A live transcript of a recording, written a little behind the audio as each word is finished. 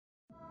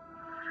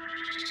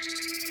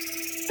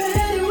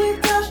Better with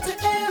Dr.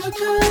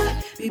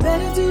 Erica. Be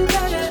better, do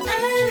better, and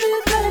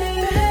live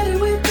better. Better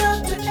with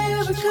Dr.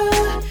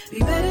 Erica. Be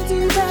better,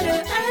 do better,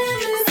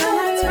 and live better.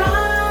 Let's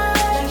ride,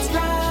 let's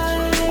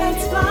ride,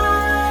 let's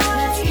fly,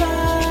 let's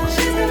fly.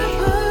 She's gonna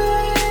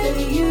put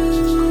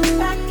you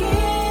back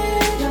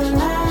in your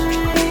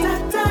life. Da,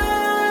 da,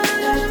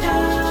 da, da, da,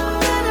 da,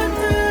 da,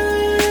 da,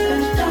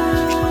 da, da,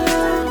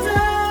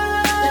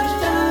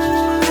 da, da,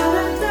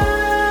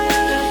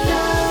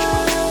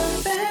 da.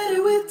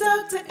 Better with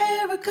Dr.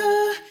 Erica.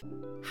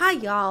 Hi,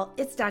 y'all.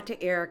 It's Dr.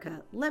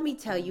 Erica. Let me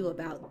tell you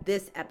about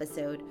this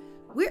episode.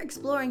 We're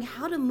exploring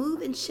how to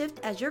move and shift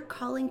as your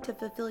calling to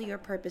fulfill your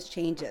purpose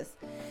changes,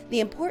 the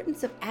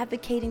importance of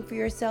advocating for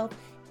yourself,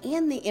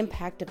 and the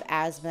impact of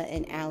asthma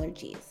and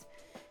allergies.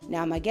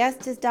 Now, my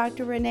guest is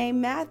Dr. Renee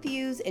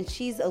Matthews, and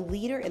she's a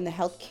leader in the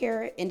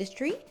healthcare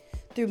industry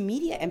through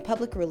media and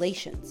public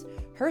relations.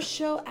 Her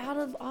show, Out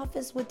of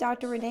Office with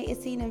Dr. Renee,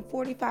 is seen in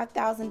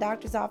 45,000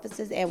 doctors'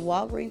 offices and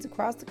Walgreens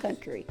across the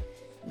country.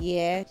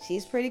 Yeah,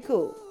 she's pretty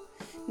cool.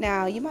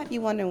 Now, you might be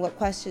wondering what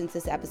questions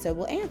this episode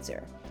will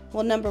answer.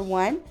 Well, number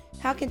one,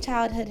 how can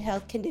childhood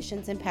health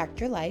conditions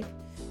impact your life?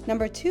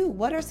 Number two,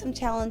 what are some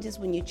challenges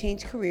when you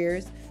change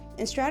careers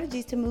and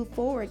strategies to move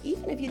forward,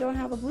 even if you don't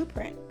have a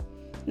blueprint?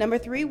 Number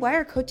three, why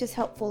are coaches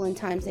helpful in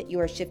times that you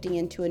are shifting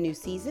into a new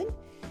season?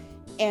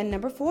 And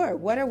number four,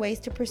 what are ways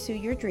to pursue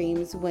your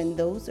dreams when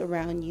those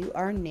around you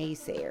are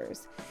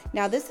naysayers?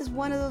 Now, this is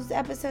one of those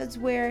episodes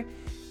where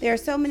there are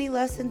so many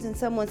lessons in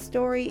someone's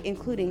story,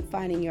 including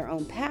finding your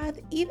own path,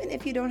 even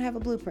if you don't have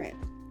a blueprint.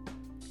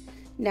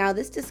 Now,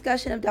 this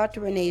discussion of Dr.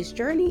 Renee's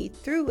journey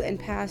through and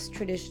past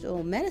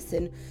traditional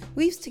medicine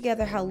weaves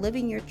together how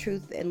living your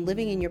truth and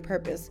living in your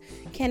purpose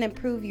can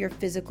improve your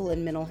physical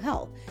and mental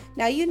health.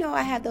 Now, you know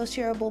I have those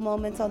shareable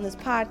moments on this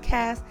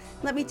podcast.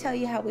 Let me tell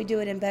you how we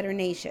do it in Better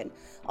Nation.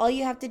 All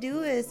you have to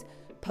do is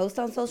post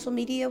on social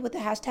media with the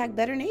hashtag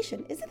Better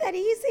Nation. Isn't that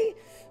easy?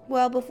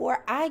 Well,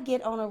 before I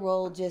get on a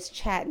roll just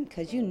chatting,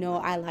 because you know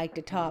I like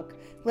to talk,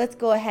 let's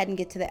go ahead and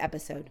get to the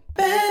episode.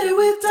 Better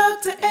with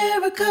Dr.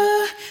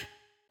 Erica.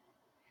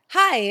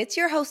 Hi, it's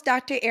your host,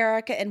 Dr.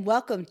 Erica, and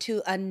welcome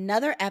to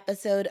another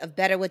episode of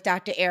Better with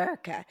Dr.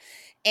 Erica.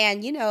 And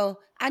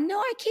I know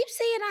I keep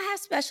saying I have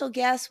special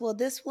guests. Well,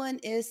 this one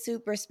is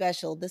super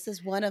special. This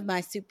is one of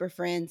my super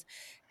friends,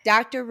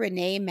 Dr.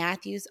 Renee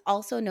Matthews,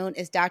 also known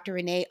as Dr.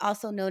 Renee,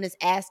 also known as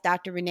Ask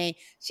Dr. Renee.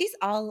 She's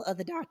all of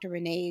the Dr.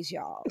 Renees,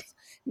 y'all.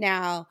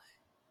 Now,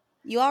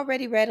 you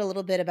already read a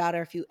little bit about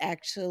her if you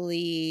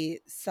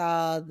actually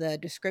saw the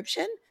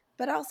description,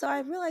 but also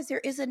I realized there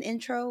is an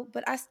intro,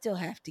 but I still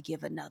have to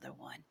give another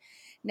one.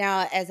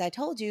 Now, as I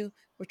told you,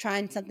 we're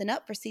trying something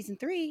up for season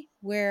 3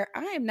 where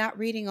I am not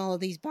reading all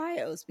of these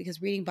bios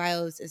because reading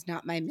bios is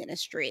not my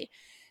ministry.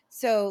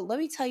 So let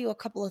me tell you a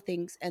couple of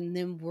things, and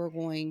then we're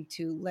going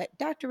to let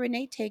Dr.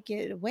 Renee take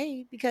it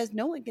away because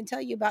no one can tell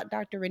you about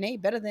Dr. Renee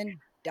better than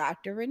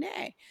Dr.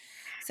 Renee.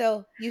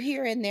 So you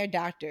hear in there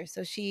doctor.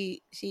 So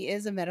she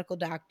is a medical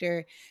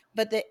doctor,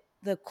 but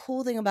the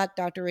cool thing about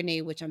Dr.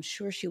 Renee, which I'm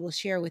sure she will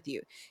share with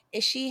you,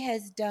 is she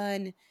has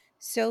done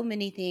so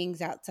many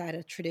things outside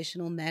of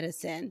traditional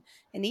medicine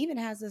and even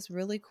has this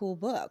really cool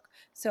book.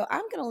 So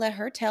I'm going to let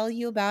her tell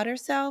you about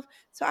herself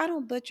so I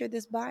don't butcher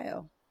this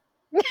bio.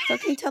 So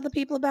can you tell the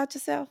people about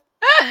yourself?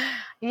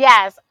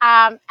 Yes,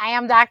 I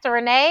am Dr.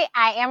 Renee.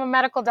 I am a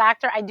medical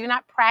doctor. I do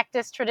not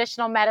practice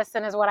traditional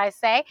medicine, is what I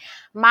say.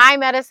 My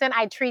medicine,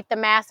 I treat the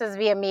masses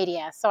via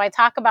media. So I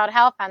talk about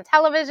health on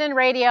television,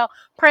 radio,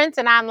 print,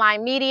 and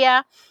online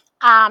media.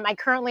 I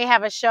currently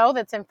have a show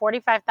that's in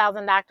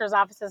 45,000 doctors'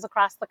 offices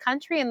across the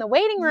country in the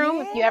waiting room,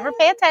 if you ever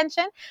pay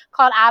attention,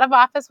 called Out of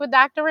Office with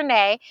Dr.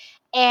 Renee.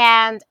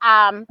 And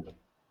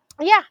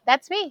yeah,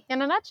 that's me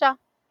in a nutshell.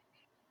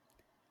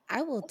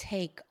 I will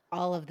take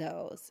all of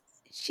those.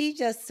 She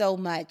does so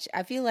much.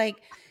 I feel like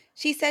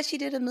she said she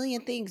did a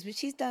million things, but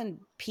she's done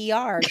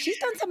PR. She's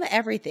done some of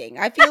everything.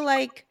 I feel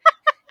like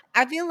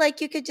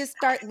you could just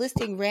start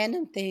listing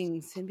random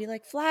things and be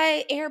like,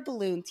 fly air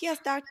balloons. Yes,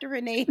 Dr.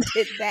 Renee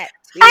did that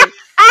too.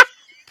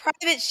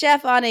 Private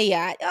chef on a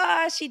yacht.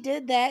 Oh, she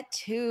did that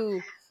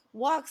too.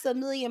 Walks a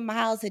million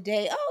miles a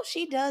day. Oh,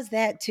 she does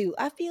that too.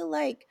 I feel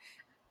like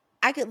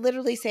I could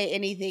literally say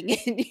anything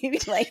and you'd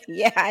be like,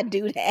 yeah, I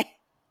do that.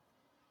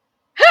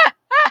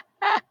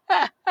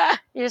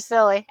 You're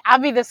silly. I'll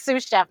be the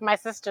sous chef. My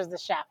sister's the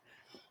chef.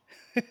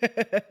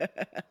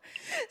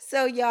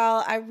 So,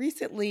 y'all, I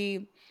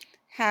recently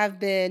have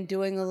been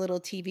doing a little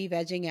TV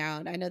vegging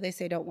out. I know they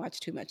say don't watch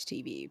too much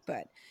TV,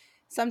 but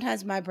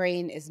sometimes my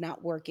brain is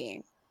not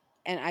working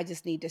and I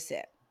just need to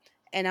sit.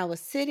 And I was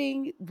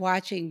sitting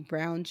watching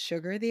Brown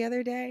Sugar the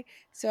other day.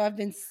 So I've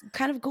been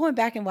kind of going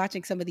back and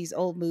watching some of these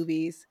old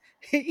movies,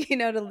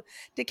 to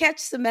catch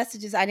some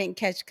messages I didn't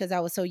catch because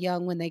I was so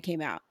young when they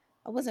came out.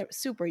 I wasn't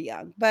super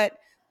young, but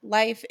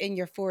life in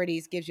your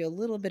 40s gives you a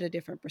little bit of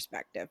different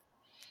perspective.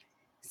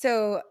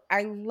 So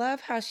I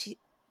love how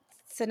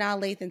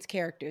Sanaa Lathan's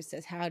character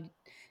says, how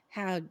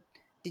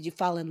did you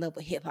fall in love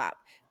with hip hop?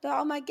 But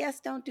all my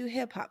guests don't do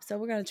hip hop. So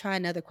we're going to try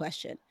another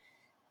question.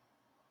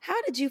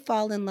 How did you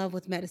fall in love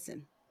with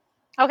medicine?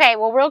 Okay,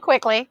 well, real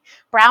quickly,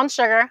 Brown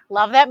Sugar,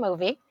 love that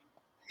movie.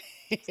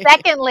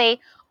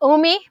 Secondly,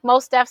 Umi,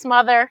 Mos Def's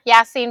mother,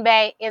 Yassine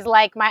Bey, is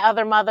like my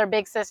other mother,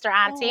 big sister,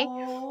 auntie.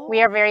 We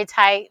Oh. are very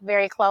tight,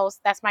 very close.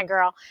 That's my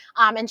girl.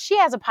 And she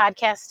has a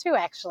podcast too,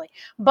 actually.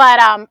 But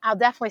I'll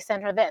definitely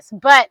send her this.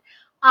 But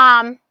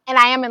and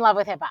I am in love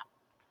with hip hop.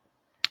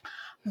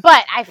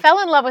 But I fell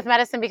in love with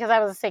medicine because I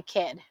was a sick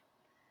kid.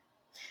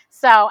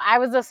 So I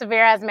was a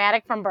severe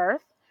asthmatic from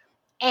birth,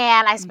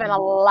 and I spent a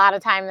Mhm. lot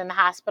of time in the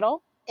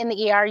hospital, in the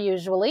ER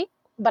usually,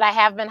 but I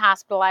have been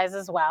hospitalized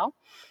as well.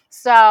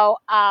 So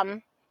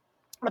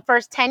the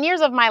first 10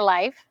 years of my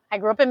life, I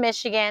grew up in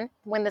Michigan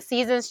when the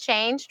seasons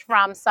changed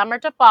from summer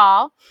to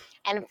fall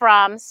and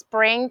from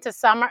spring to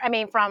summer,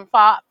 from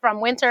fall,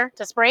 from winter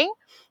to spring.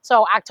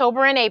 So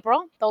October and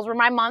April, those were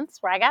my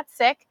months where I got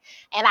sick,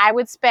 and I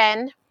would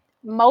spend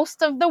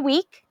most of the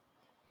week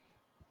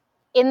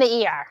in the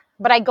ER.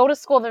 But I go to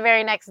school the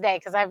very next day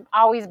because I've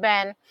always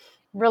been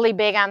really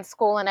big on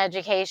school and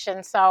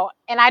education. So,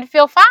 and I'd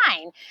feel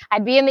fine.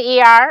 I'd be in the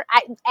ER.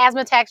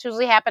 Asthma attacks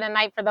usually happen at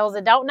night for those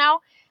that don't know.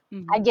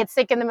 I Mhm. get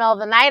sick in the middle of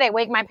the night. I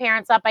wake my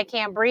parents up. I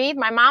can't breathe.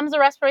 My mom's a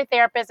respiratory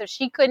therapist. If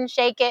she couldn't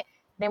shake it,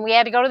 then we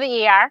had to go to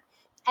the ER.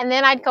 And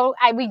then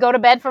we go to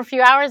bed for a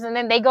few hours, and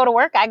then they go to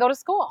work. I go to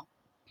school.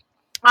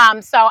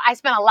 So I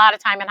spent a lot of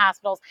time in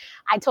hospitals.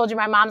 I told you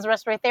my mom's a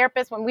respiratory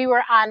therapist. When we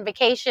were on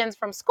vacations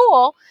from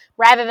school,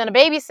 rather than a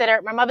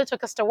babysitter, my mother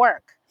took us to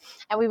work.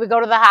 And we would go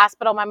to the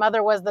hospital. My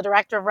mother was the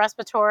director of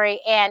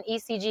respiratory and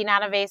ECG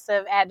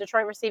non-invasive at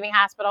Detroit Receiving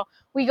Hospital.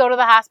 We go to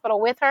the hospital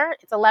with her.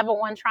 It's a level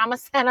 1 trauma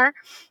center.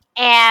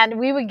 And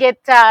we would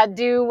get to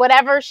do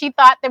whatever she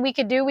thought that we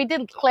could do. We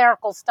did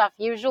clerical stuff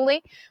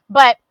usually,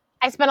 but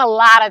I spent a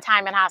lot of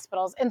time in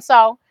hospitals. And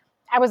so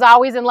I was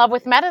always in love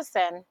with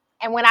medicine.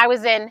 And when I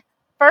was in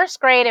first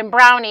grade in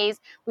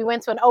Brownies, we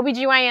went to an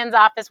OBGYN's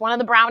office, one of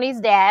the Brownies'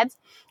 dads,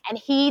 and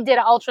he did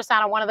an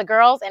ultrasound on one of the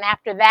girls. And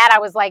after that, I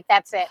was like,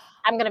 that's it.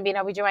 I'm going to be an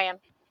OBGYN.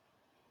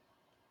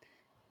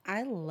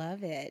 I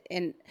love it.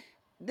 And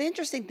the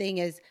interesting thing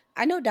is,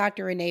 I know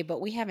Dr. Renee, but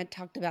we haven't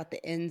talked about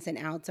the ins and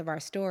outs of our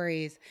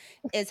stories.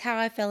 Is how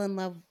I fell in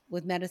love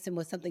with medicine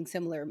was something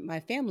similar. My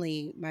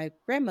family, my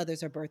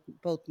grandmothers are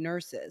both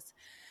nurses,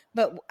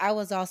 but I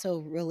was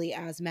also really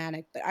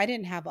asthmatic, but I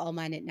didn't have all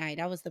mine at night.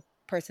 I was the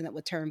person that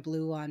would turn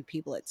blue on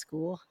people at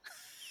school.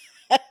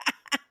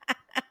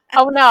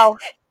 Oh, no.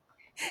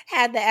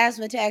 Had the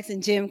asthma attacks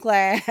in gym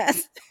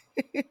class.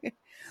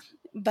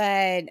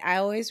 But I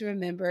always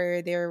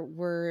remember there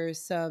were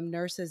some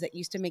nurses that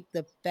used to make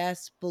the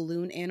best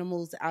balloon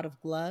animals out of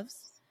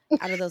gloves,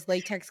 out of those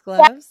latex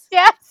Yes, gloves.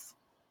 yes.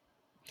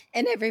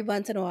 And every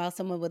once in a while,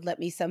 someone would let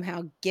me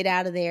somehow get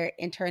out of there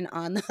and turn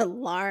on the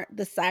alarm,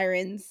 the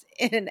sirens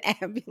in an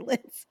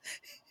ambulance,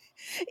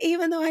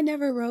 even though I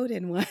never rode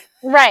in one.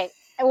 Right.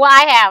 Well,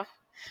 I have.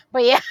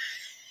 But yeah.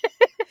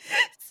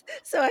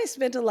 So I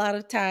spent a lot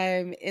of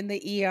time in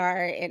the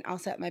ER and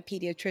also at my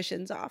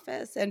pediatrician's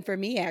office. And for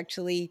me,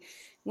 actually,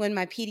 when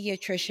my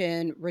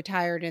pediatrician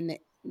retired and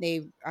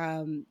the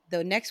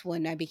next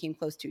one I became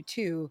close to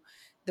too,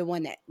 the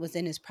one that was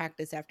in his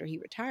practice after he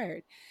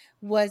retired,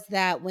 was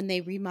that when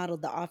they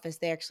remodeled the office,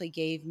 they actually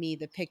gave me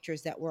the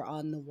pictures that were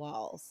on the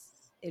walls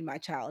in my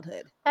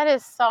childhood. That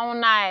is so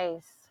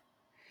nice.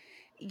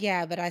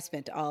 Yeah, but I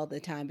spent all the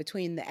time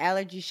between the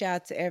allergy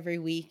shots every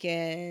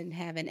weekend,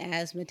 having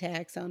asthma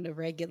attacks on the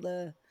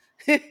regular.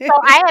 So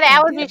I had I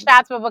allergy definitely.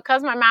 shots, but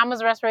because my mom was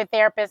a respiratory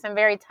therapist and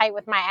very tight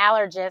with my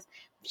allergist,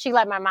 she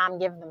let my mom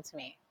give them to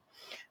me.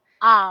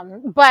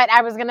 But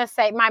I was gonna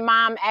say my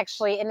mom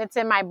actually, and it's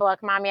in my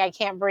book, Mommy, I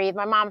Can't Breathe.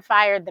 My mom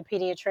fired the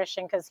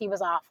pediatrician because he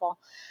was awful.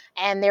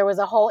 And there was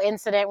a whole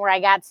incident where I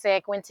got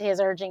sick, went to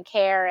his urgent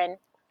care, and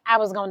I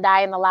was gonna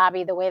die in the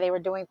lobby the way they were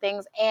doing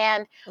things.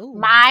 And Oh,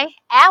 my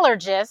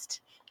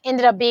allergist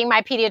ended up being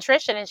my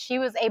pediatrician, and she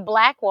was a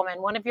black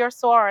woman, one of your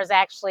sorors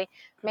actually.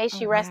 May oh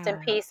she rest in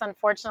wow. peace.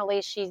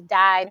 Unfortunately, she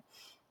died,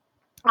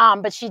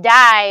 but she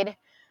died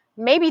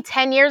maybe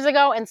 10 years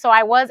ago. And so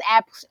I was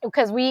at,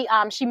 because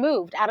she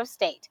moved out of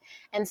state.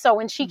 And so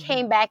when she Mhm.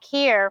 came back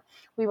here,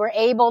 we were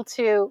able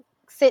to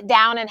sit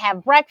down and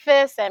have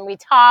breakfast and we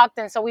talked.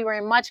 And so we were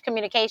in much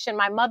communication.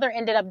 My mother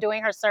ended up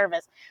doing her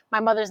service. My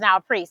mother's now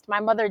a priest.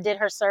 My mother did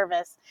her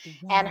service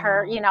and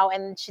her, Wow.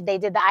 and they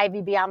did the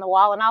IVB on the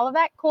wall and all of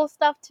that cool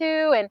stuff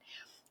too.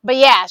 But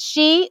yeah,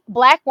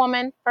 black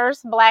woman,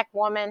 first black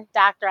woman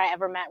doctor I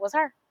ever met was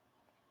her.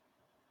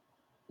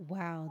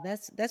 Wow,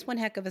 that's one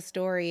heck of a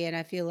story, and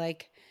I feel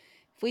like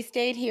if we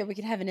stayed here, we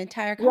could have an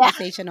entire Yeah,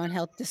 conversation on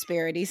health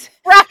disparities.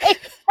 right.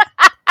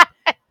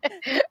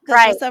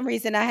 Because for Right. some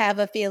reason, I have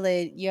a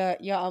feeling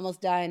you're almost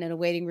dying in a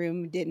waiting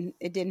room.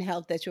 Didn't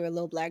help that you're a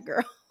little black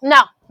girl.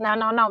 No, no,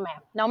 no, no,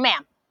 ma'am. No,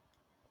 ma'am.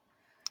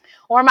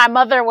 Or my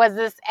mother was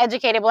this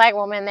educated black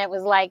woman that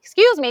was like,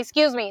 excuse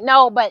me.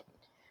 No, but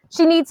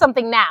she needs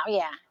something now.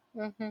 Yeah.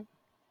 Hmm.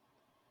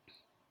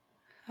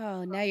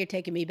 Oh, now you're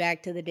taking me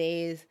back to the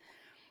days.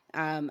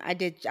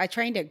 I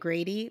trained at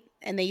Grady,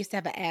 and they used to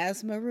have an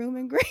asthma room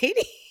in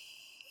Grady.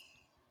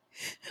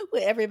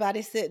 with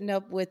everybody sitting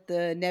up with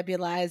the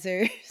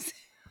nebulizers.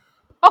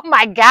 Oh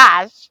my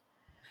gosh.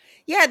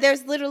 Yeah,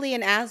 there's literally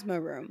an asthma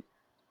room.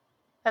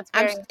 That's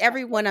very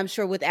Everyone interesting. I'm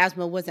sure with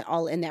asthma wasn't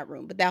all in that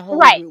room, but that whole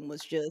Right. room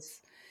was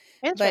just.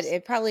 But Interesting.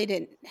 it probably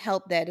didn't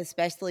help that,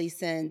 especially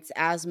since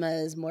asthma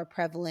is more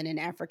prevalent in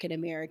African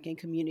American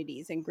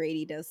communities, and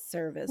Grady does Yeah.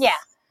 service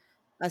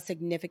a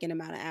significant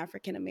amount of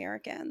African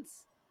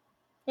Americans.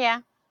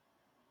 Yeah.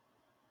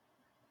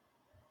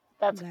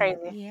 That's But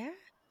crazy. yeah,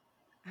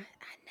 I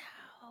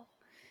know.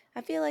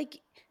 I feel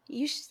like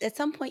at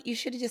some point you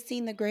should have just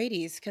seen the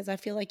Grady's because I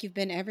feel like you've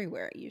been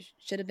everywhere. You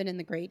should have been in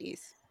the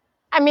Grady's.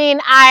 I mean,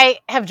 I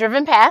have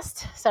driven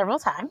past several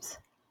times,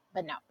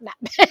 but no, not.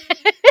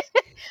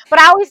 But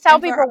I always tell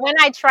And for people when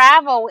I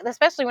travel,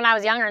 especially when I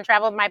was younger and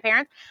traveled with my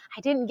parents,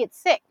 I didn't get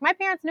sick. My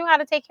parents knew how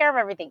to take care of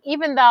everything,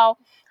 even though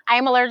I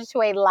am allergic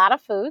to a lot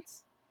of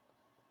foods,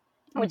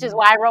 which is Mhm.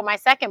 why I wrote my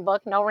second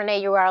book, No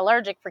Renee, You Are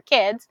Allergic for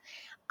Kids.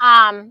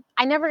 I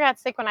never got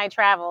sick when I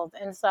traveled.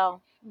 And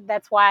so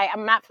that's why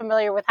I'm not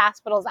familiar with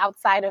hospitals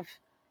outside of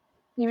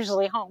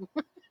usually home.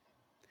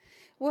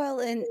 Well,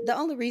 and the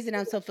only reason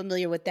I'm so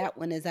familiar with that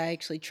one is I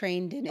actually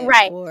trained in it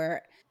Right.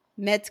 for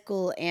med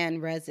school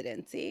and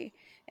residency.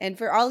 And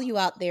for all you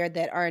out there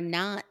that are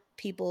not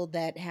people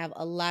that have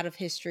a lot of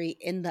history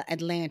in the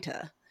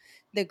Atlanta,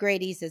 the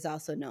Grady's is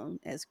also known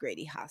as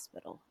Grady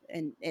Hospital.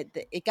 And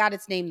it got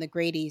its name, the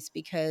Grady's,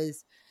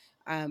 because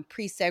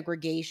pre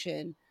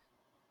segregation,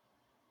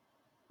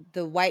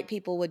 the white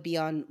people would be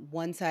on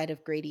one side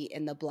of Grady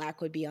and the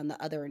black would be on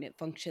the other, and it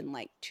functioned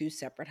like two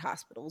separate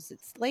hospitals.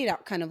 It's laid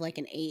out kind of like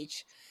an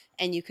H,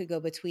 and you could go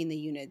between the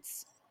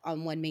units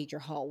on one major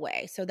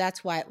hallway. So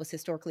that's why it was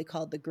historically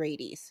called the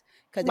Grady's,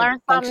 because it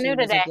Learned something new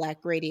functioned as a today.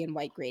 black Grady and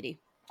white Grady.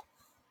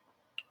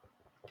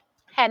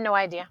 Had no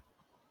idea.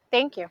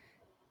 Thank you.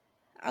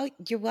 Oh,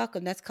 you're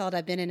welcome. That's called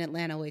I've been in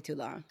Atlanta way too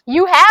long.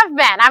 You have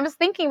been. I was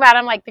thinking about it.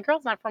 I'm like, the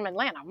girl's not from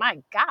Atlanta.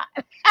 My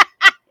God.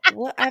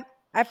 Well,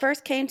 I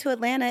first came to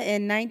Atlanta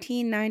in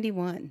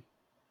 1991.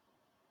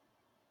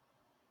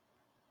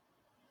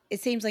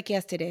 It seems like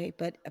yesterday,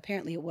 but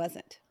apparently it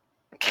wasn't.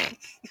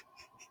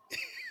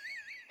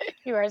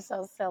 You are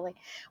so silly.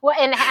 Well,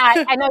 and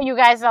I know you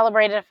guys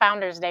celebrated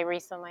Founders Day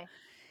recently.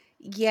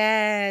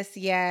 Yes,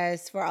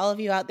 yes. For all of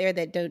you out there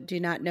that do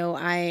not know,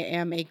 I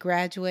am a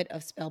graduate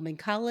of Spelman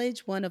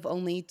College, one of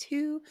only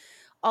two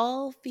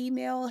all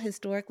female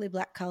historically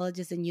black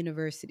colleges and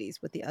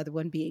universities, with the other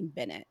one being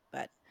Bennett.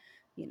 But,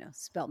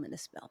 Spelman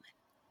is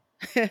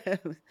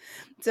Spelman.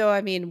 So,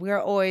 I mean, we're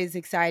always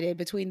excited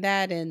between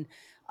that and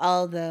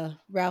all the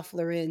Ralph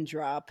Lauren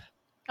drop.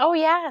 Oh,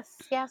 yes.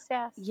 Yes,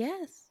 yes.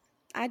 Yes.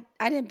 I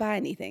didn't buy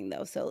anything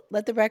though. So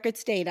let the record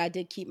state I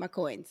did keep my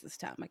coins this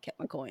time. I kept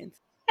my coins.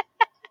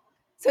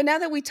 So now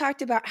that we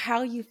talked about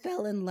how you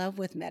fell in love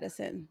with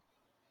medicine,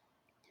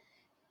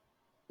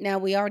 now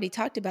we already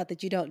talked about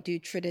that you don't do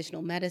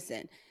traditional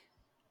medicine.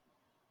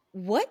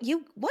 What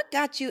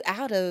got you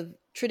out of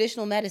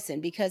traditional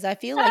medicine? Because I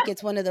feel like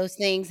it's one of those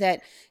things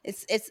that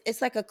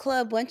it's like a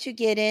club. Once you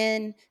get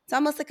in, it's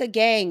almost like a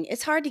gang.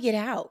 It's hard to get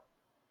out.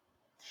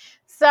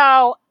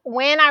 So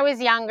when I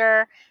was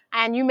younger,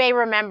 and you may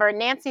remember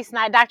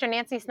Dr.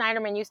 Nancy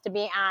Snyderman used to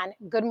be on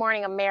Good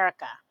Morning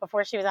America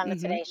before she was on the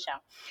Hmm. Today Show.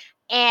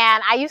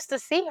 And I used to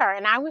see her,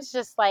 and I was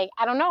just like,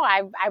 I don't know,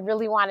 I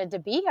really wanted to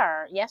be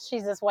her. Yes,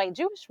 she's this white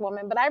Jewish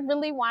woman, but I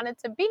really wanted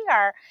to be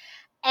her.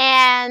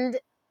 And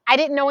I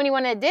didn't know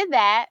anyone that did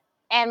that.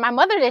 And my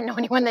mother didn't know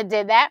anyone that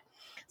did that.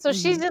 So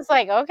she's Hmm. just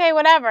like, okay,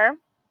 whatever.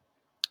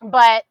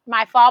 But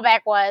my fallback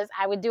was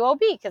I would do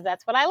OB because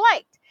that's what I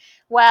liked.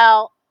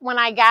 Well, when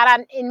I got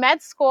on in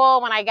med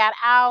school, when I got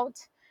out,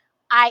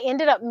 I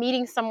ended up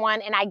meeting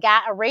someone and I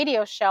got a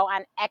radio show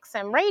on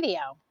XM radio.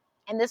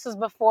 And this was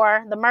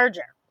before the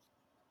merger.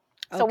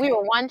 So we Okay.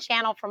 were one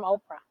channel from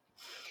Oprah.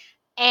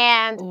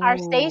 And our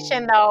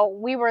station, Oh. though,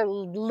 we were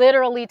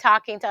literally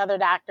talking to other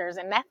doctors.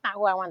 And that's not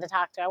who I wanted to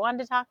talk to. I wanted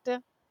to talk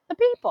to the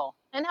people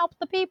and help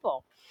the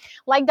people,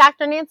 like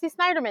Dr. Nancy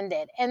Snyderman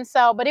did. And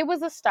so, but it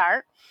was a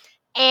start.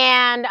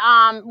 And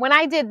when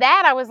I did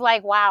that, I was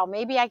like, wow,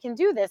 maybe I can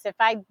do this. If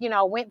I,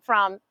 went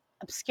from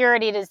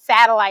obscurity to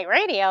satellite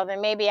radio,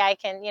 then maybe I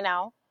can,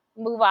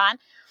 move on.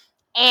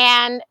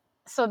 And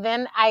so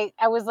then I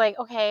was like,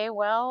 okay,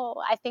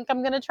 well, I think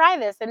I'm going to try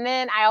this. And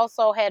then I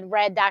also had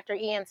read Dr.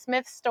 Ian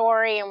Smith's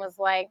story and was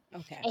like,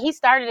 Okay. and he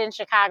started in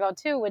Chicago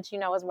too, which,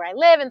 is where I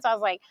live. And so I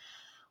was like,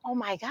 oh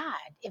my God,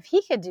 if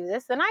he could do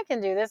this, then I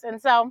can do this.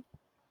 And so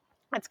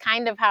that's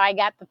kind of how I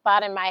got the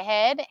thought in my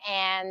head.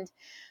 And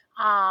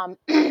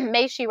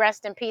may she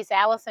rest in peace,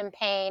 Allison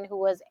Payne, who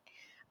was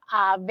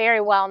a very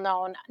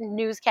well-known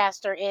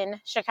newscaster in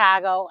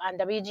Chicago on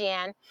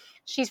WGN.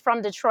 She's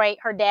from Detroit.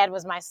 Her dad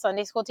was my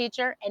Sunday school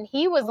teacher, and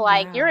he was Oh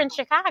like, "You're wow. in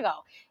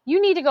Chicago.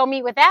 You need to go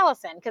meet with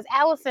Allison because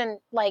Allison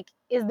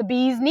is the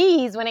bee's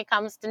knees when it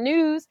comes to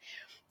news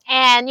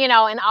and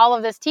and all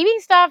of this TV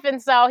stuff."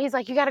 And so he's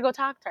like, "You got to go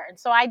talk to her." And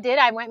so I did.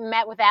 I went and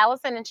met with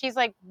Allison, and she's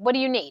like, "What do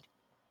you need?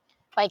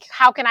 Like,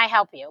 how can I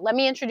help you? Let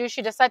me introduce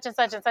you to such and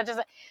such and such and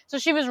such." So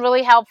she was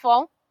really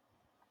helpful.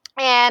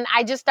 And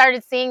I just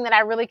started seeing that I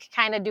really could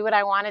kind of do what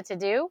I wanted to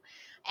do.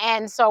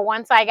 And so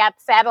once I got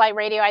satellite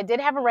radio, I did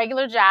have a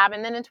regular job.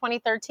 And then in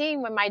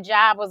 2013, when my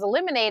job was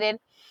eliminated,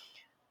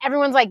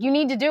 everyone's like, you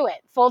need to do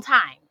it full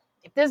time.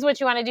 If this is what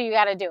you want to do, you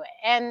got to do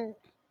it. And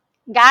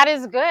God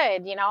is good.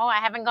 I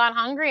haven't gone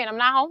hungry and I'm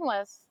not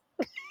homeless.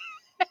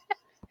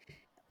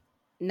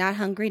 Not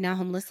hungry, not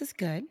homeless is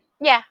good.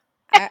 Yeah.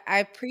 I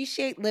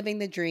appreciate living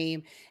the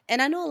dream.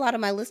 And I know a lot of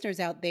my listeners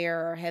out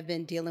there have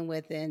been dealing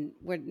with, and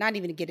we're not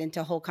even to get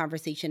into a whole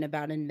conversation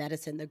about in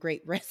medicine, the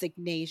great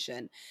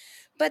resignation.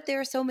 But there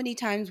are so many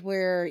times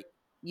where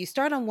you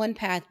start on one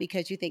path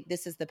because you think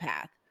this is the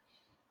path.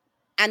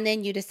 And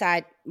then you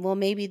decide, well,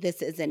 maybe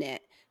this isn't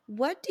it.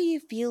 What do you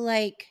feel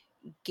like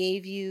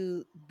gave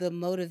you the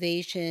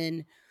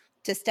motivation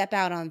to step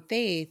out on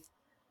faith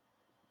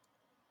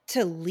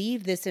to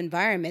leave this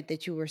environment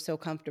that you were so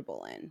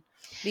comfortable in?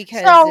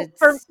 Because So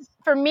for it's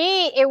for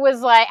me, it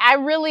was like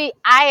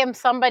I am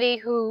somebody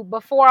who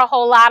before a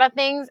whole lot of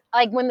things,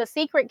 like when The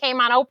Secret came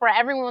on Oprah,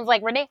 everyone was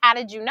like, Renee, how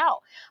did you know?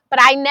 But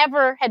I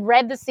never had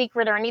read The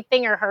Secret or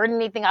anything or heard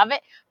anything of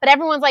it. But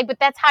everyone's like, but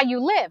that's how you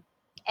live.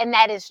 And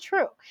that is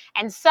true.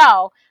 And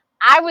so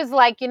I was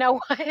like, you know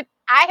what?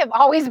 I have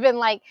always been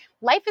like,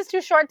 life is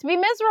too short to be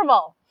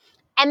miserable.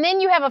 And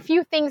then you have a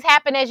few things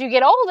happen as you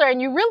get older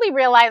and you really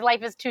realize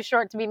life is too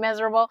short to be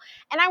miserable.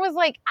 And I was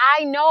like,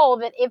 I know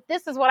that if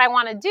this is what I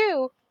want to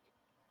do,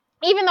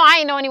 even though I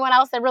didn't know anyone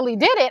else that really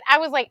did it, I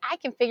was like, I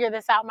can figure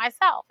this out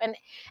myself. And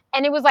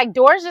it was like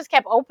doors just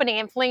kept opening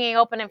and flinging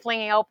open and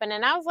flinging open.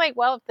 And I was like,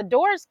 well, if the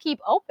doors keep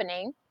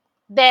opening,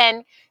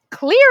 then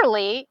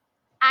clearly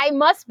I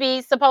must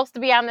be supposed to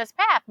be on this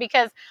path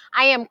because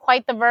I am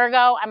quite the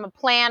Virgo. I'm a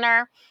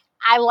planner.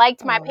 I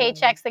liked my oh,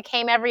 paychecks that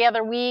came every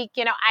other week.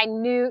 I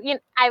knew,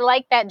 I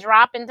liked that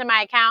drop into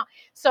my account.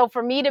 So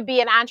for me to be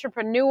an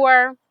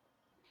entrepreneur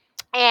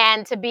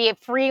and to be a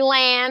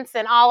freelance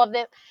and all of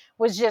this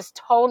was just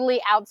totally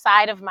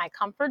outside of my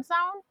comfort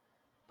zone.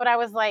 But I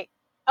was like,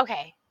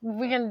 okay,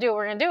 we're gonna do it.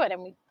 We're gonna do it,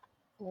 and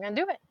we're gonna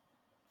do it.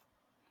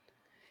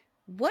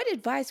 what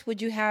advice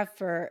would you have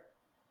for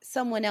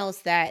someone else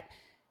that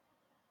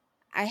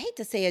I hate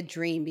to say a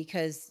dream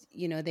because,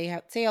 they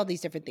have say all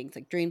these different things.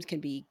 Like dreams can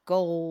be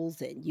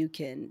goals and you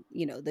can,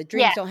 the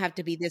dreams Yes, don't have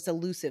to be this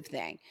elusive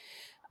thing.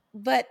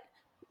 But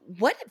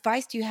what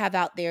advice do you have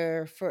out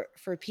there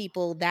for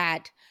people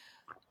that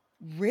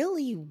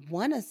really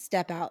want to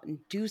step out and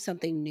do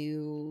something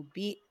new,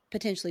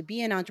 potentially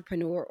be an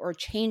entrepreneur or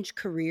change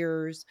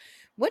careers?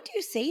 What do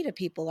you say to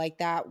people like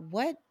that?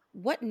 What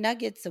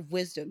nuggets of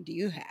wisdom do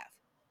you have?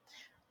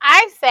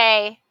 I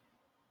say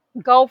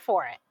go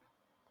for it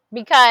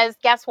because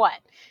guess what?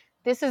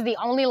 This is the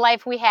only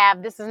life we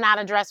have. This is not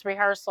a dress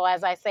rehearsal,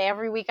 as I say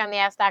every week on the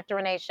Ask Dr.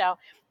 Renee show.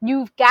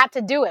 You've got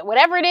to do it.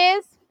 Whatever it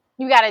is,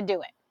 you got to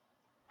do it.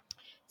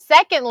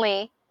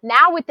 Secondly,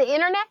 now with the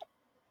internet,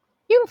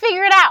 you can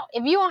figure it out.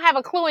 If you don't have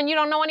a clue and you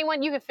don't know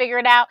anyone, you can figure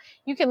it out.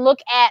 You can look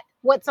at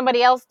what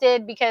somebody else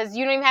did because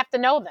you don't even have to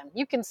know them.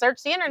 You can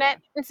search the Yeah.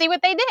 internet and see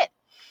what they did.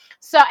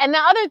 So, and the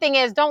other thing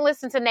is, don't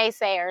listen to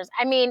naysayers.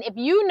 I mean, if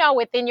you know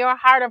within your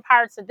heart of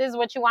hearts that this is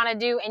what you want to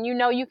do and you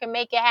know you can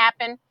make it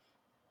happen,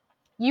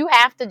 you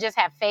have to just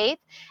have faith.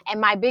 And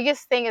my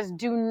biggest thing is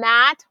do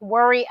not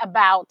worry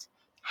about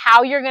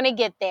how you're going to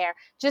get there.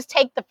 Just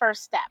take the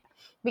first step.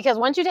 Because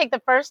once you take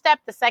the first step,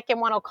 the second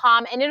one will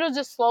come and it'll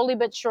just slowly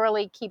but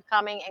surely keep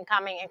coming and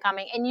coming and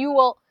coming. And you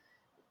will,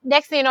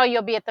 next thing you know,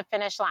 you'll be at the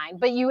finish line.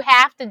 But you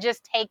have to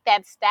just take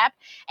that step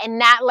and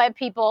not let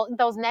people,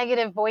 those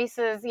negative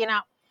voices,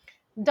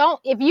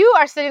 don't, if you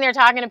are sitting there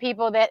talking to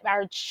people that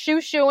are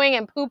shoo-shooing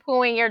and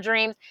poo-pooing your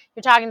dreams,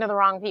 you're talking to the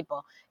wrong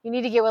people. You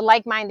need to get with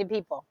like-minded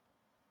people.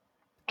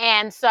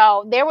 And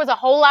so there was a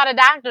whole lot of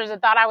doctors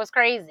that thought I was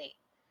crazy.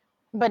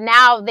 But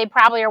now they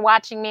probably are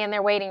watching me in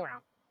their waiting room.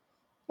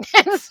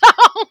 And so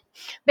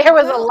there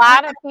was a Well,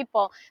 lot of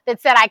people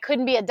that said I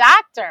couldn't be a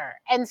doctor.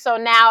 And so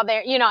now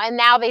they're, and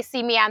now they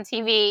see me on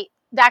TV,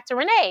 Dr.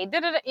 Renee,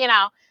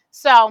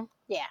 So,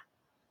 yeah.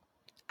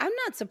 I'm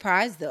not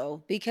surprised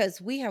though,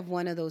 because we have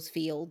one of those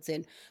fields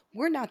and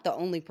we're not the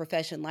only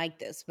profession like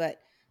this, but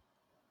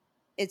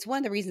it's one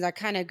of the reasons I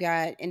kind of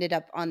got ended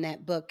up on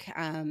that book.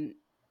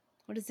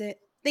 What is it?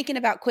 Thinking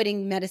about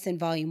quitting medicine,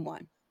 volume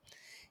 1.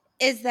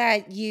 Is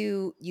that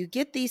you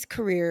get these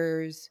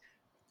careers,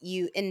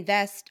 you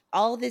invest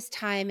all this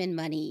time and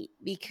money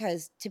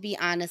because to be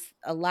honest,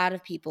 a lot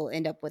of people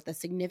end up with a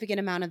significant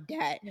amount of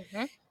debt.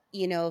 Mm-hmm.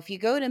 If you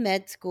go to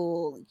med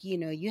school,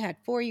 you had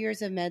 4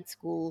 years of med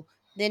school,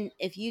 then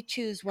if you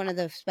choose one of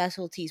the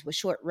specialties with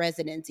short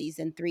residencies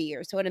in 3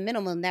 years. So at a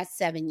minimum that's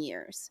 7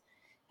 years.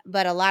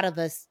 But a lot of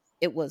us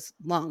it was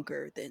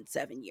longer than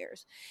 7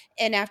 years.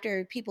 And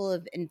after people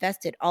have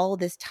invested all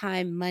this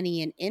time,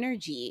 money and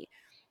energy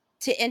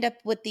to end up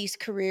with these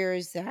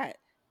careers that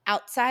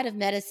outside of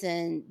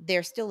medicine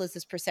there still is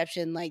this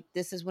perception like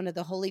this is one of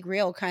the holy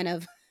grail kind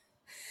of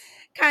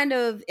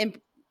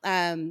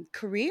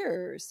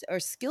careers or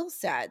skill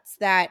sets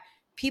that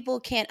people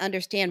can't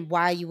understand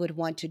why you would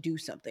want to do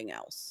something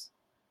else,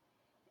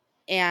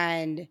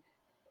 and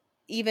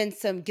even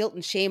some guilt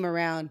and shame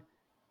around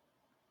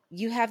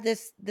you have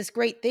this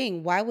great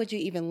thing. Why would you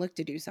even look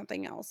to do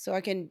something else? So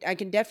I can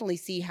definitely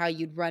see how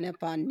you'd run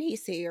up on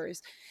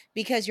naysayers,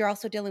 because you're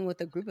also dealing with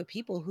a group of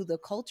people who the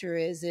culture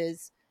is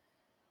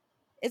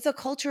it's a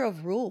culture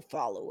of rule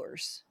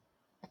followers.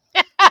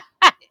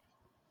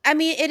 I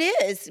mean, it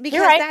is, You're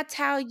because right. that's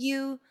how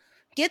you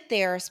get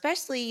there,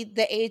 especially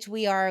the age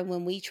we are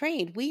when we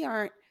trained. We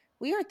aren't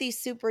these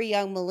super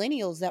young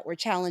millennials that were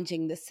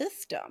challenging the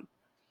system.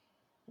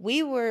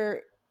 We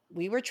were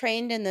we were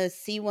trained in the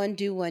see one,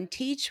 do one,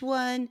 teach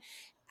one.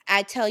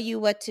 I tell you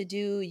what to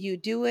do, you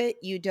do it,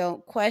 you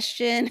don't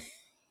question.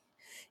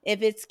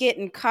 If it's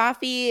getting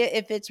coffee,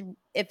 if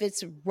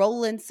it's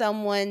rolling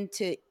someone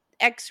to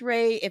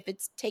x-ray, if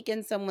it's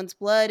taking someone's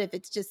blood, if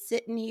it's just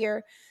sitting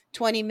here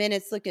 20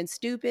 minutes looking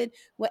stupid,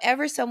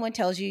 whatever someone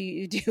tells you,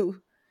 you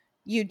do,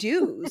 you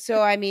do.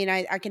 So I mean,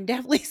 I can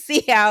definitely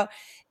see how,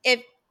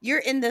 if you're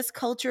in this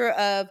culture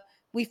of,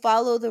 we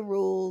follow the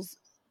rules,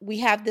 we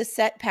have this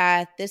set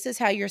path, this is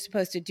how you're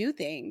supposed to do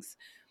things,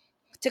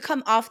 to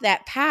come off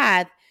that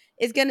path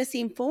is going to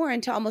seem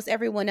foreign to almost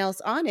everyone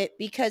else on it,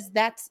 because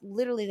that's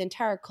literally the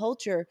entire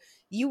culture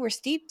you were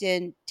steeped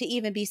in to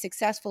even be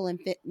successful and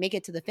make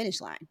it to the finish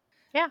line.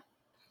 Yeah,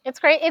 it's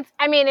great.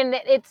 I mean, and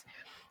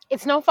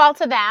it's no fault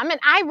to them. And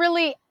I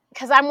really,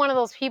 because I'm one of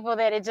those people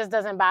that it just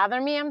doesn't bother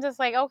me. I'm just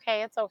like,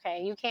 okay, it's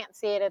okay. You can't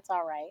see it. It's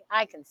all right.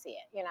 I can see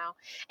it.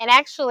 And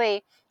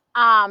actually,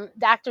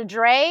 Dr.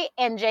 Dre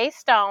and Jay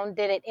Stone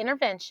did an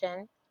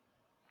intervention.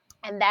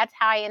 And that's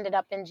how I ended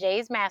up in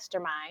Jay's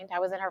mastermind. I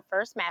was in her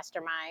first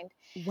mastermind.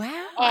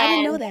 Wow, I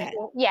didn't know And that.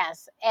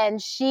 yes, and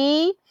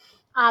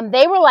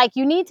they were like,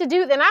 you need to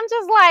do that. And I'm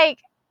just like,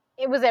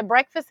 it was at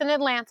breakfast in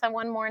Atlanta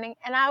one morning.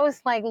 And I was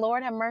like,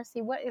 Lord have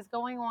mercy, what is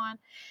going on?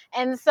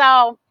 And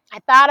so I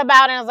thought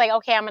about it and I was like,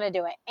 okay, I'm going to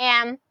do it.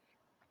 And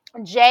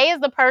Jay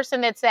is the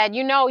person that said,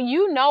 you know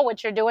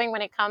what you're doing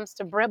when it comes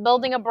to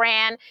building a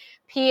brand,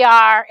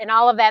 PR, and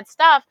all of that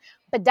stuff.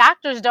 But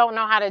doctors don't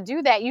know how to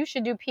do that. You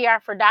should do PR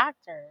for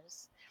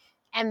doctors.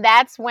 And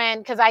that's when,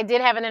 because I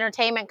did have an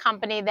entertainment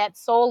company that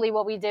solely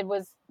what we did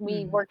was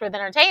we Mhm. worked with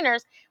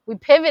entertainers. We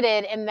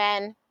pivoted, and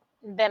then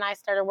I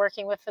started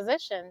working with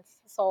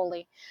physicians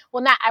solely.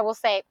 Well, not, I will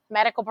say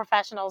medical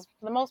professionals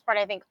for the most part.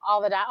 I think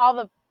all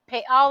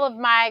of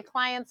my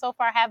clients so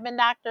far have been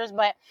doctors,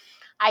 but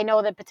I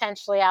know that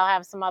potentially I'll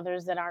have some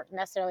others that aren't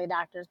necessarily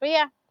doctors. But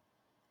yeah,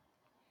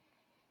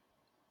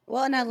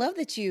 Well, and I love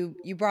that you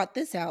brought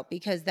this out,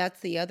 because that's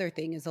the other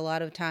thing, is a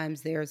lot of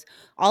times there's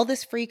all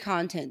this free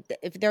content.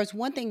 If there's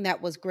one thing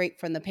that was great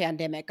from the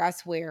pandemic, I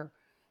swear,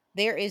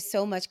 there is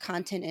so much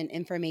content and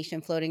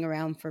information floating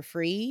around for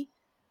free.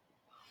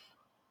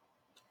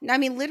 I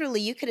mean,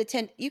 literally, you could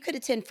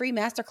attend free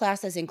master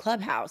classes in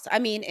Clubhouse. I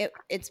mean,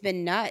 it's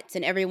been nuts,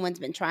 and everyone's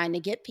been trying to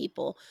get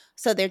people,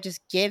 so they're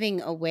just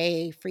giving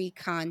away free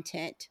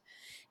content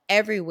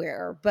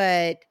everywhere.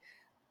 But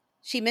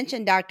she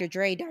mentioned Dr.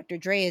 Dre. Dr.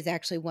 Dre is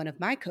actually one of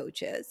my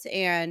coaches.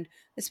 And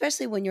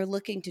especially when you're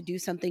looking to do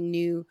something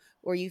new,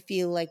 or you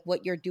feel like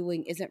what you're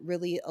doing isn't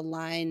really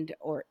aligned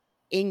or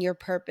in your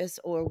purpose,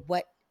 or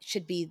what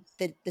should be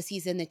the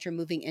season that you're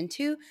moving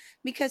into,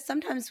 because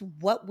sometimes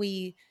what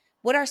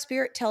our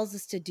spirit tells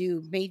us to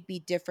do may be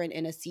different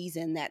in a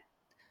season, that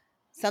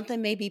something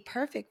may be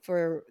perfect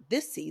for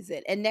this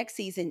season, and next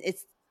season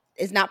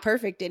it's not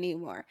perfect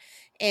anymore.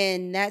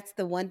 And that's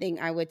the one thing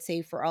I would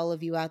say for all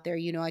of you out there.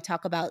 I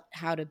talk about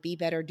how to be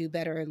better, do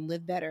better, and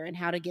live better, and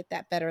how to get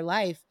that better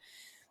life.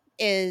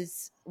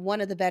 Is one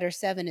of the better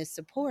seven is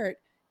support,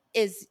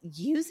 is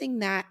using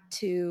that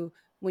to,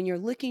 when you're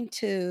looking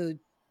to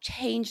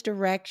change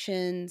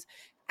directions.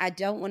 I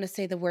don't want to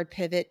say the word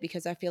pivot,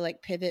 because I feel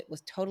like pivot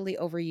was totally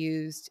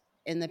overused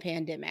in the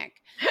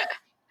pandemic.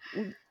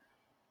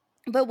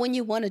 But when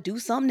you want to do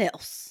something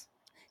else,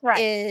 right.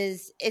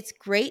 is it's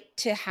great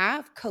to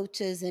have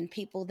coaches and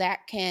people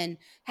that can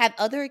have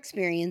other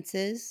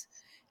experiences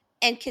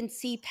and can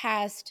see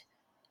past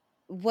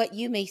what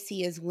you may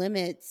see as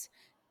limits,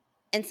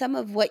 and some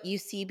of what you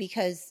see,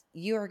 because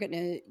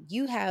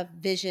you have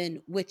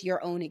vision with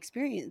your own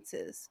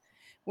experiences,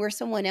 where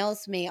someone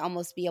else may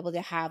almost be able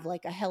to have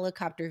like a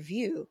helicopter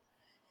view,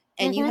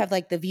 and you hmm have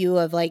like the view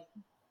of like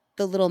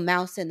the little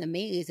mouse in the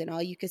maze, and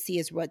all you can see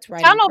is what's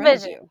right in Tunnel front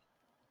of vision. you.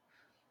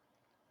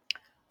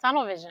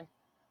 Tunnel vision.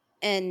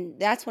 And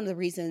that's one of the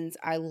reasons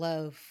I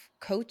love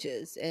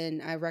coaches,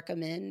 and I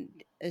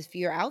recommend, if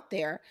you're out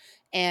there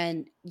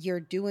and you're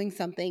doing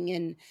something,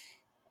 and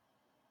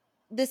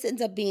this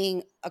ends up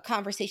being a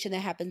conversation that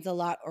happens a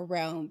lot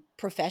around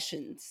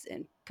professions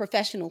and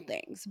professional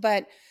things.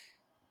 But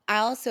I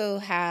also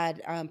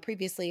had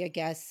previously a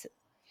guest,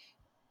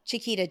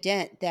 Chiquita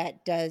Dent,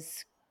 that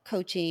does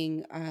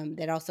coaching,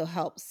 that also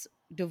helps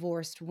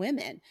divorced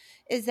women.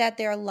 Is that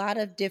there are a lot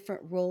of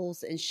different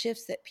roles and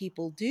shifts that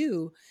people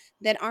do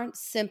that aren't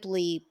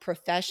simply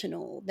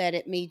professional, that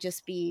it may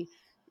just be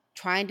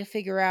trying to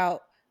figure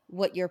out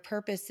what your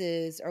purpose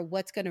is, or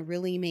what's going to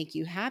really make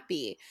you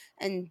happy.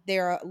 And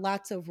there are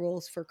lots of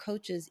roles for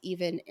coaches,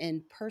 even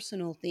in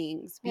personal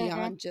things hmm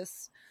beyond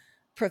just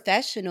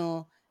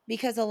professional,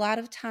 because a lot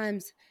of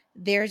times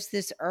there's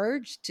this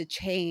urge to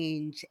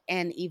change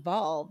and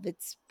evolve.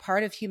 It's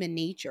part of human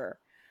nature.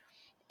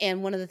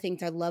 And one of the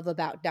things I love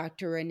about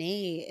Dr.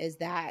 Renee is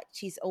that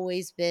she's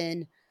always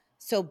been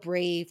so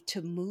brave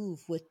to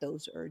move with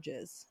those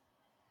urges.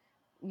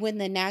 When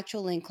the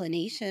natural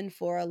inclination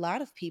for a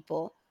lot of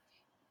people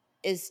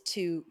is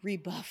to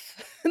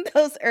rebuff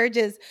those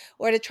urges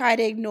or to try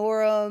to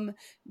ignore them,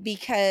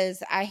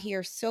 because I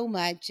hear so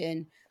much.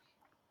 And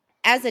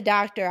as a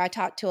doctor, I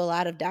talk to a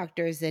lot of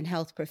doctors and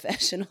health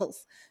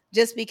professionals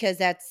just because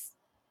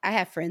I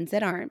have friends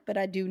that aren't, but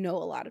I do know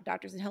a lot of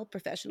doctors and health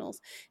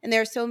professionals. And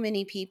there are so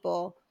many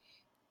people,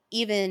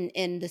 even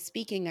in the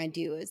speaking I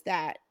do, is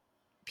that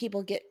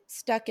people get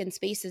stuck in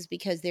spaces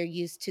because they're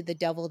used to the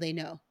devil they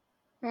know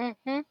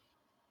Mm-hmm.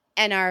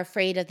 and are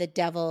afraid of the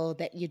devil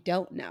that you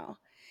don't know.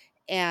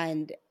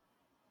 And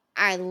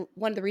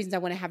one of the reasons I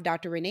want to have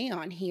Dr. Renee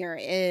on here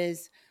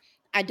is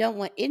I don't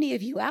want any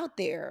of you out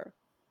there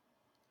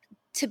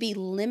to be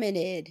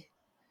limited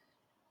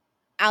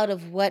out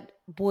of what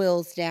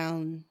boils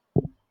down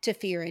to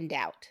fear and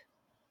doubt.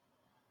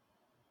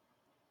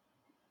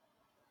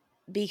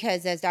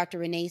 Because as Dr.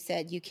 Renee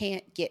said, you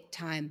can't get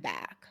time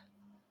back.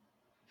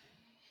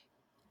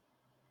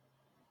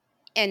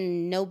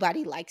 And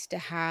nobody likes to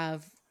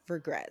have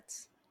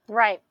regrets.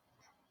 Right.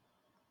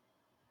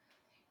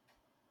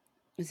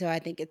 So I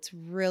think it's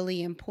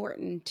really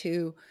important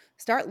to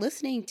start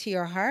listening to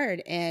your heart.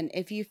 And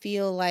if you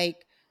feel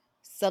like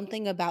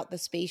something about the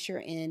space you're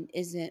in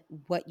isn't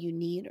what you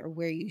need or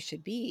where you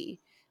should be,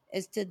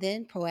 is to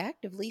then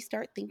proactively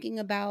start thinking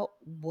about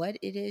what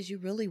it is you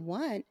really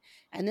want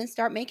and then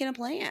start making a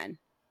plan.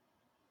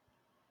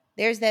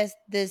 There's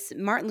this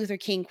Martin Luther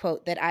King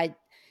quote that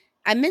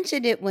I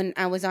mentioned it when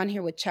I was on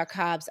here with Chuck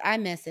Hobbs. I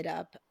mess it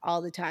up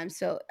all the time,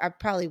 so I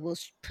probably will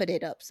put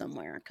it up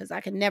somewhere because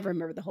I can never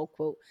remember the whole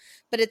quote.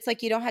 But it's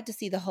like you don't have to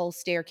see the whole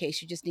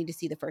staircase; you just need to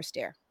see the first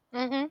stair.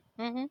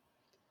 Mm-hmm. Mm-hmm.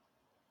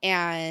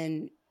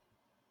 And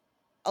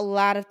a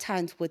lot of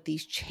times with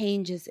these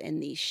changes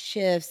and these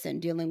shifts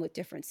and dealing with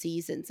different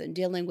seasons and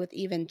dealing with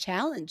even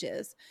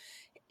challenges,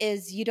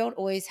 is you don't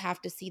always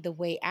have to see the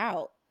way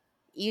out.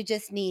 You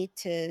just need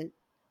to.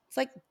 It's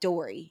like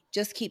Dory,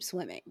 just keep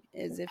swimming.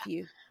 As if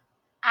you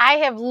I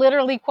have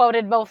literally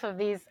quoted both of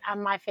these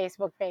on my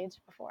Facebook page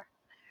before.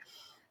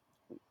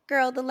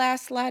 Girl, the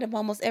last slide of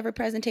almost every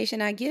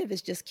presentation I give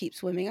is just keep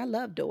swimming. I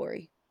love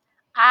Dory.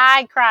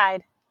 I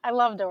cried. I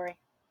love Dory.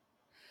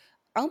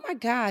 Oh my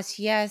gosh,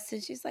 yes.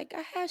 And she's like,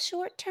 I have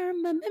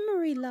short-term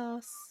memory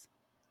loss.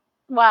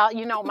 Well,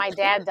 my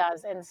dad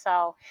does. And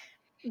so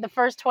the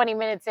first 20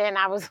 minutes in,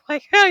 I was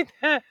like,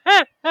 it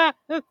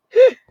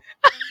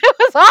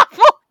was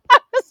awful.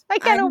 I I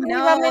can't believe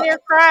I'm in know. here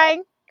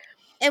crying.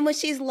 And when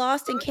she's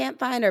lost and can't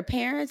find her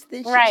parents,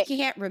 then she Right.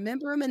 can't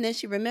remember them, and then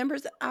she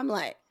remembers. I'm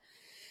like,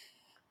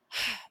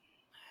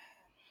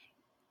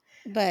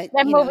 but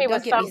That movie don't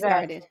was get so me good.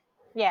 started.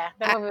 Yeah,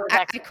 that I, movie was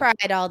I excellent. cry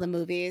at all the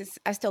movies.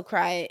 I still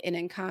cry in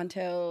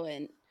Encanto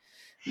and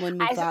when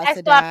I Mufasa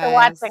still have to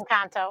watch dies.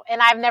 Encanto, and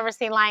I've never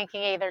seen Lion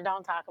King either.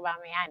 Don't talk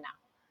about me. I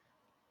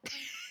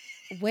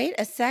know. Wait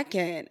a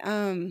second.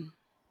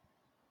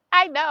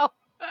 I know.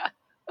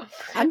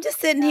 I'm just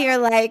sitting here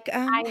like, I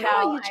how are know. you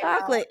I know.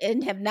 chocolate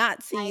and have not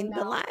I seen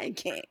The know. Lion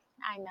King?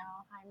 I know.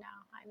 I know.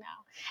 I know.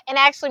 And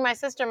actually, my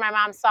sister and my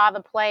mom saw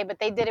the play, but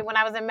they did it when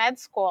I was in med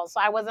school,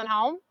 so I wasn't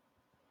home.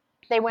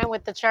 They went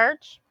with the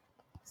church.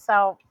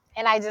 So,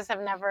 and I just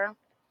have never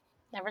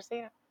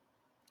seen it.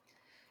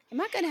 Am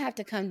I going to have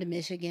to come to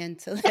Michigan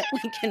so that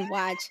we can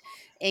watch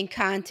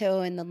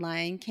Encanto and The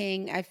Lion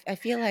King? I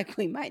feel like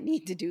we might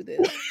need to do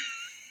this.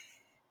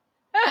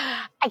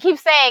 I keep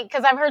saying,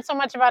 because I've heard so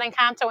much about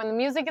Encanto and the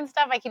music and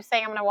stuff, I keep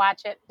saying I'm going to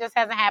watch it. Just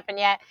hasn't happened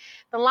yet.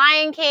 The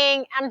Lion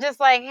King, I'm just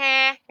like,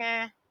 eh.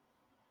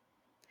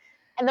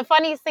 And the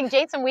funniest thing,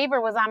 Jason Weaver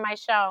was on my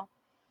show.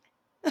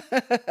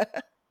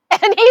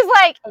 And he's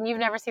like, and you've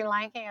never seen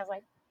Lion King? I was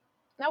like,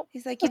 nope.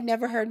 He's like, you've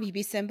never heard me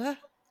be Simba?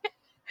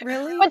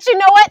 Really? But you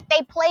know what?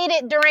 They played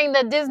it during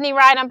the Disney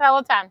ride on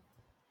Peloton.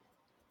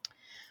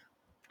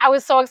 I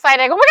was so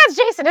excited. I go, oh my God, it's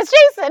Jason. It's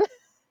Jason.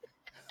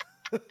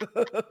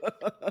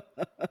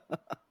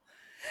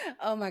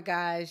 Oh my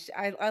gosh.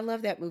 I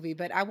love that movie,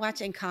 but I watch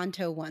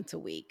Encanto once a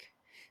week.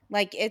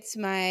 Like it's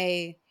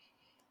my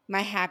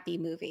happy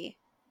movie.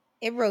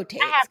 It I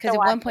rotates have because to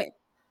watch it.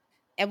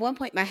 at one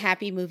point my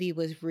happy movie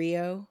was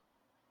Rio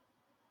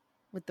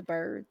with the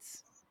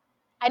birds.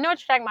 I know what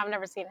you're talking about. I've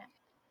never seen it.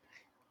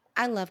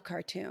 I love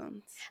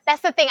cartoons.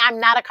 That's the thing. I'm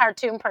not a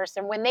cartoon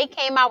person. When they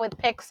came out with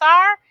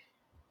Pixar,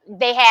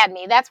 they had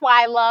me. That's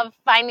why I love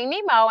Finding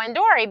Nemo and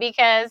Dory,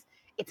 because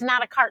it's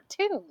not a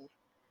cartoon.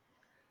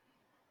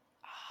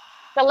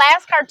 The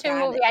last cartoon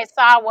Got movie it. I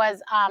saw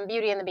was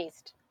Beauty and the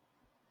Beast.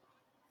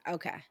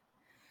 Okay.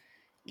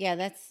 Yeah,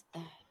 that's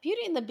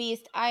Beauty and the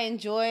Beast. I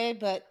enjoy,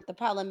 but the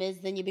problem is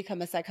then you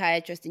become a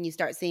psychiatrist and you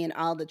start seeing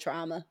all the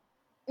trauma.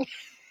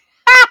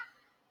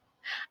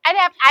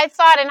 I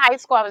saw it in high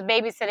school. I was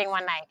babysitting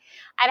one night.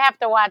 I'd have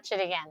to watch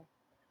it again.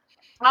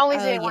 I only Oh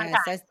seen it one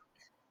yes,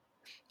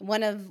 time.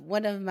 one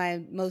of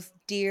my most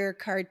dear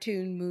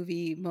cartoon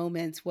movie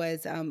moments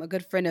was a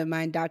good friend of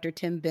mine, Dr.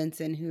 Tim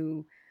Benson,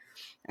 who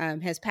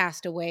has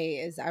passed away.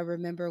 Is I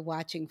remember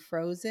watching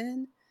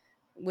Frozen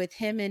with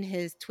him and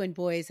his twin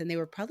boys, and they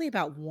were probably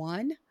about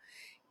one.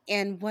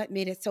 And what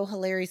made it so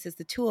hilarious is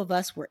the two of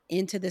us were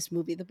into this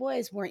movie. The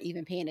boys weren't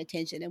even paying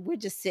attention, and we're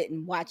just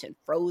sitting watching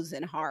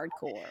Frozen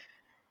hardcore.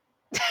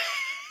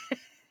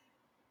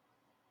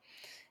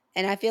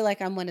 And I feel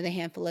like I'm one of the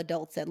handful of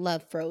adults that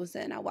love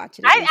Frozen. I watch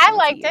it at least I once a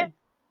liked it. year.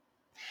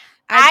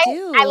 I I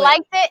do.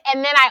 liked it,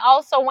 and then I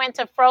also went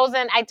to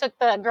Frozen. I took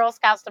the Girl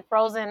Scouts to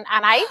Frozen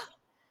on Ice.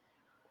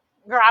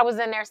 Girl, I was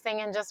in there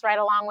singing just right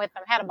along with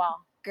them. Had a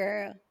ball.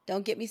 Girl,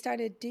 don't get me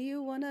started. Do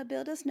you want to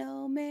build a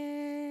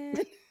snowman?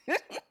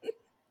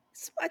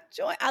 It's my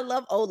joy. I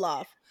love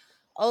Olaf.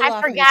 I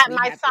Olaf makes forgot me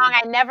my song.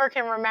 happy. I never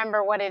can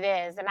remember what it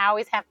is, and I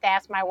always have to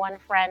ask my one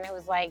friend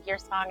who's like, "Your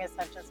song is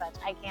such and such."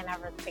 I can't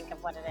ever think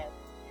of what it is.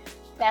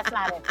 That's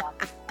not it though,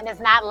 and it's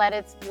not let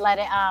it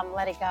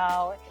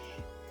go.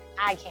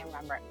 I can't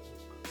remember it.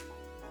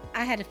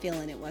 I had a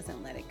feeling it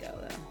wasn't Let It Go,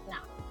 though. No.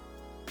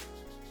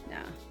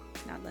 No,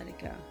 not Let It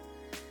Go.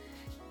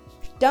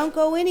 Don't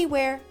go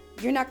anywhere.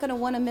 You're not going to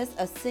want to miss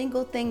a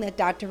single thing that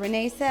Dr.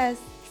 Renee says.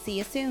 See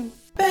you soon.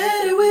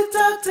 Better with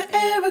Dr.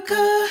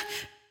 Erica.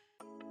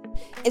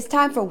 It's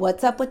time for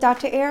What's Up with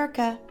Dr.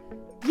 Erica.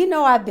 You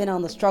know I've been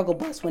on the struggle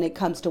bus when it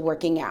comes to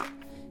working out.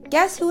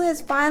 Guess who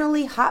has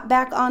finally hopped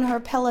back on her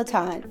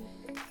Peloton?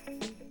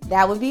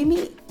 That would be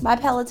me. My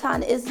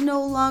Peloton is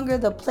no longer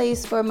the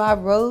place for my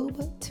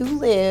robe to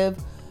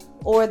live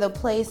or the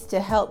place to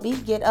help me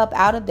get up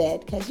out of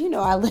bed, because you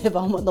know I live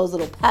on one of those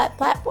little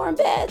platform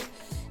beds,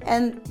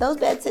 and those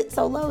beds sit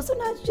so low,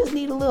 sometimes you just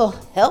need a little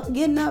help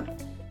getting up.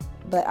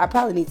 But I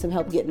probably need some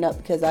help getting up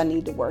because I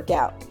need to work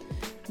out.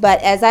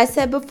 But as I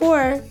said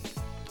before,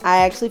 I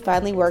actually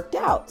finally worked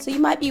out. So you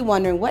might be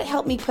wondering what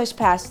helped me push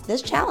past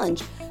this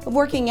challenge of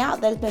working out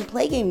that has been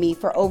plaguing me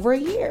for over a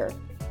year.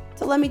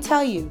 So let me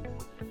tell you.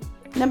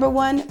 Number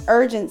one,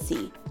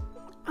 urgency.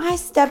 I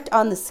stepped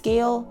on the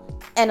scale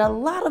and a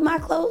lot of my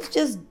clothes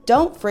just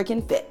don't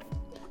freaking fit.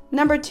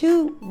 Number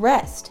two,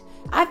 rest.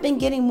 I've been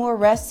getting more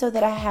rest so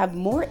that I have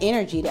more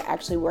energy to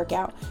actually work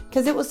out,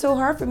 because it was so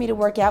hard for me to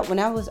work out when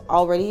I was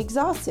already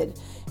exhausted.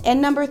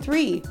 And number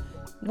three,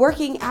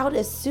 working out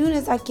as soon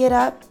as I get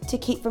up to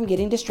keep from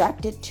getting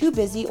distracted, too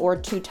busy, or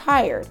too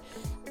tired.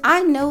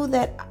 I know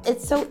that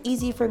it's so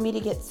easy for me to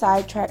get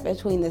sidetracked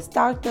between this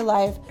doctor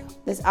life,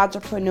 this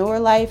entrepreneur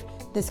life,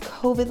 this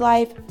COVID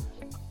life,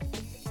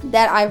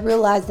 that I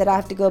realize that I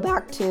have to go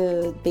back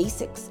to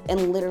basics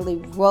and literally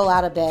roll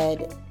out of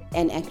bed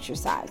and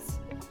exercise.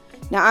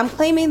 Now, I'm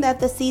claiming that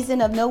the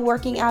season of no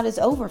working out is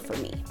over for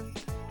me.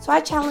 So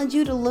I challenge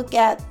you to look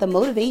at the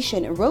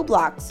motivation and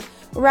roadblocks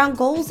around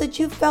goals that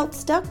you've felt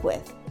stuck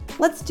with.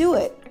 Let's do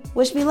it.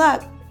 Wish me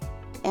luck.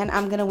 And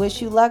I'm going to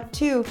wish you luck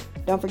too.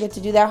 Don't forget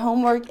to do that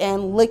homework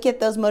and look at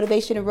those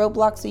motivation and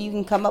roadblocks so you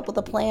can come up with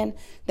a plan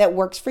that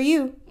works for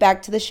you.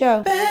 Back to the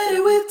show.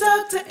 Better with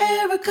Dr.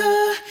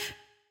 Erica.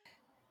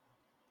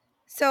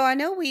 So I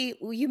know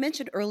you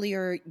mentioned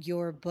earlier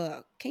your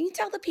book. Can you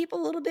tell the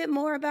people a little bit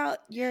more about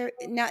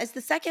now is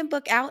the second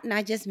book out and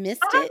I just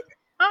missed Uh-huh. it?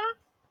 Uh-huh.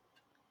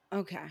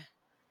 Okay.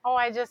 Oh,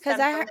 I just Because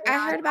sent something I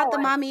on. heard about Oh, the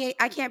Mommy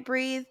I Can't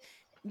Breathe.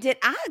 Did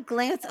I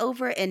glance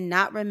over and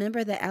not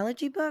remember the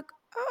allergy book?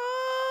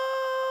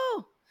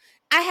 Oh,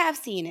 I have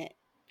seen it.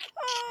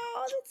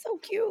 Oh, that's so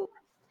cute.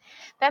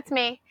 that's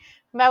me.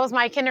 That was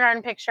my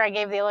kindergarten picture I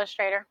gave the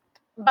illustrator.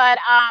 But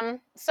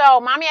so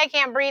Mommy I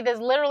Can't Breathe is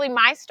literally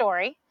my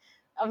story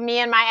of me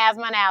and my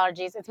asthma and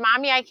allergies. It's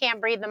Mommy I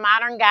Can't Breathe, the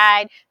modern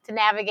guide to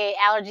navigate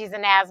allergies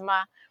and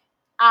asthma.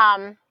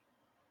 Um,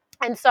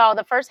 and so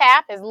the first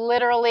half is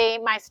literally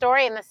my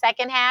story, and the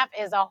second half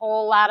is a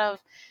whole lot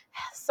of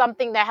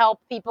something to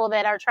help people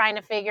that are trying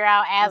to figure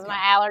out asthma,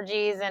 Okay.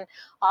 allergies, and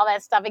all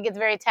that stuff. It gets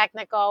very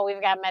technical.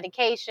 We've got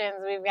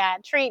medications, we've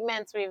got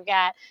treatments, we've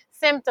got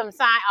symptoms,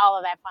 all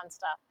of that fun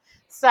stuff.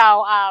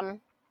 So,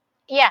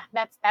 yeah,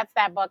 that's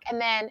that book. And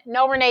then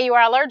No, Renee, You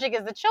Are Allergic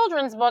is the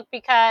children's book,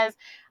 because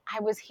I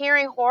was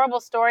hearing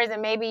horrible stories,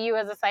 and maybe you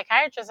as a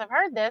psychiatrist have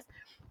heard this.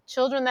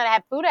 Children that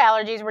have food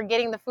allergies were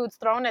getting the foods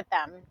thrown at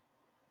them.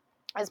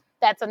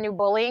 That's a new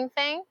bullying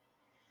thing.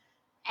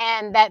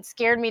 And that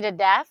scared me to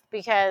death,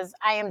 because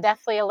I am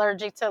deathly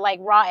allergic to like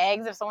raw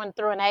eggs. If someone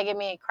threw an egg at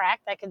me and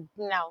cracked, I could,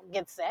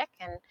 get sick.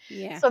 And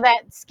Yeah. so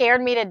that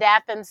scared me to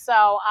death. And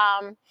so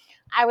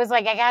I was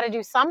like, I got to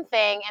do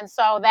something. And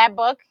so that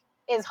book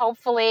is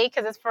hopefully,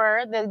 because it's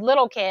for the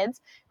little kids,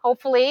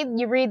 hopefully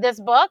you read this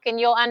book and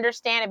you'll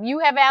understand. If you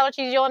have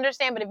allergies, you'll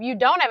understand. But if you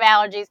don't have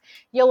allergies,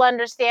 you'll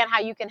understand how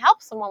you can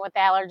help someone with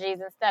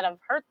allergies instead of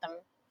hurt them.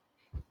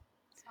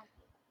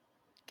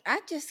 I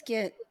just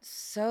get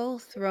so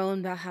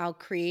thrown by how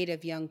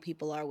creative young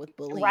people are with Right?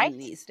 bullying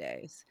these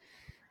days.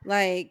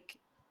 Like,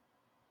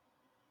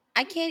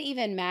 I can't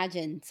even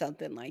imagine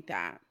something like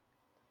that.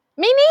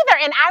 Me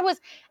neither.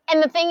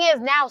 And the thing is,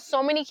 now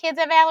so many kids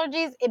have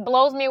allergies. It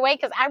blows me away,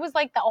 because I was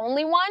like the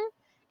only one,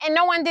 and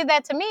no one did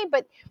that to me.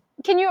 But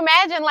can you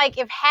imagine, like,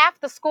 if half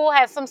the school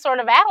has some sort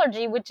of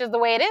allergy, which is the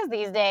way it is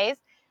these days?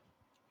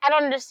 I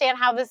don't understand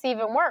how this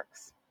even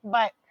works.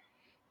 But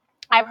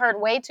I've heard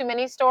way too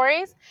many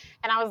stories,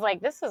 and I was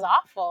like, this is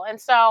awful. And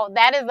so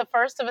that is the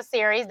first of a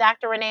series,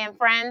 Dr. Renee and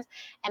Friends,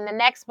 and the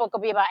next book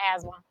will be about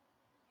asthma.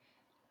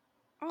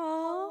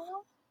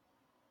 Oh,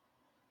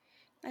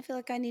 I feel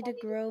like I need to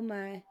grow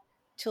my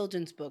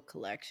children's book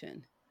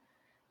collection.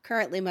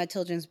 Currently, my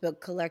children's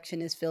book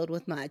collection is filled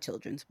with my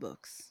children's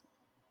books.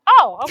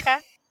 Oh, okay.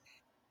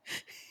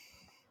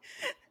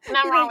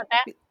 Nothing Be wrong like, with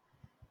that.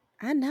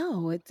 I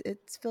know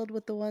it's filled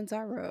with the ones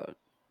I wrote.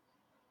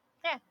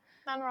 Yeah,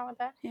 nothing wrong with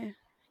that. Yeah,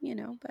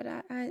 but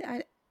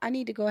I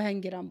need to go ahead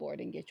and get on board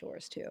and get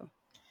yours too.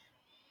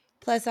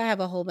 Plus, I have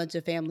a whole bunch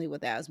of family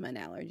with asthma and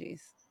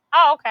allergies.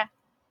 Oh, okay.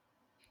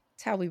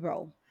 It's how we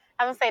roll.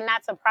 I was going to say,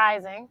 not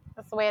surprising.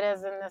 That's the way it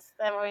is in this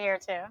over here,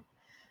 too.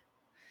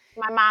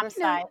 My mom's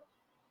side.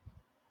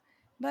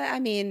 But I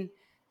mean,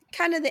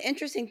 kind of the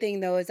interesting thing,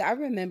 though, is I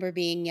remember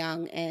being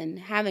young and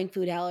having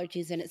food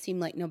allergies, and it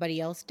seemed like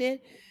nobody else did.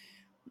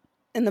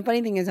 And the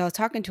funny thing is, I was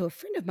talking to a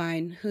friend of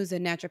mine who's a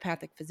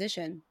naturopathic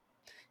physician,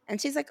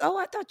 and she's like, "Oh,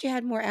 I thought you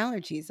had more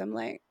allergies." I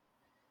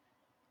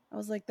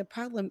was like, the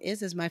problem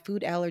is my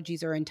food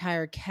allergies are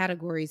entire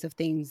categories of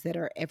things that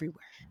are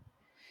everywhere.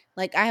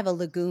 Like, I have a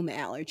legume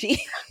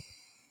allergy.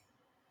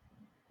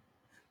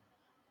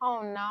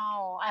 Oh,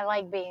 no. I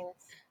like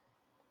beans.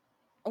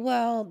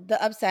 Well,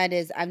 the upside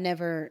is I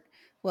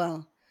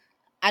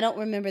don't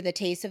remember the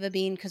taste of a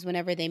bean because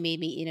whenever they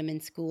made me eat them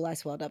in school, I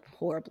swelled up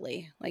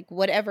horribly. Like,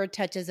 whatever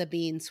touches a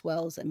bean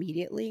swells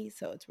immediately,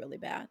 so it's really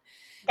bad.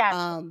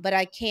 Gotcha.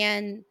 But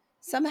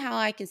somehow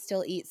I can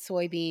still eat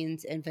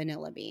soybeans and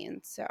vanilla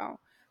beans. So,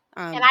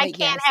 And I but can't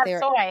yes, have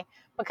soy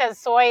because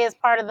soy is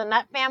part of the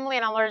nut family,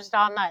 and I'm allergic to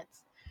all nuts.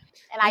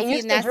 And I and see,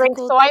 used and to that's the drink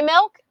cool soy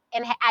milk,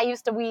 and I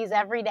used to wheeze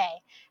every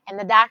day. And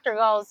the doctor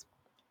goes,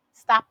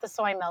 stop the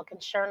soy milk.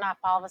 And sure enough,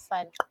 all of a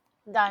sudden,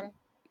 done.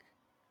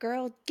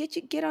 girl,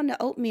 get on the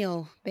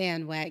oatmeal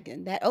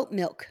bandwagon. That oat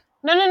milk.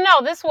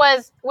 No. This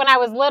was when I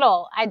was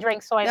little. I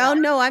drank soy milk.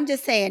 No, I'm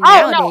just saying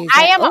Oh, no. nowadays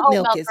I that am an oat oat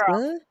milk milk is girl.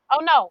 good. Oh,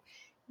 no.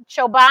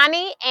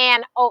 Chobani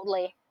and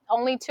Oatly.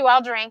 Only two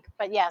I'll drink.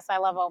 But yes, I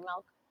love oat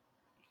milk.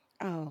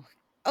 Oh,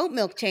 oat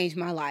milk changed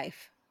my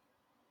life.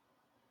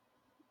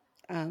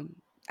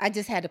 I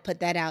just had to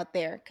put that out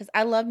there because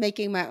I love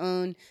making my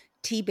own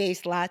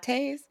tea-based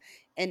lattes,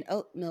 and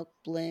oat milk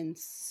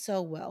blends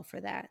so well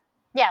for that.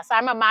 Yes,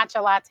 I'm a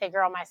matcha latte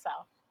girl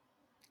myself.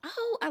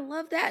 Oh, I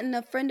love that. And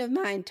a friend of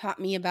mine taught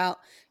me about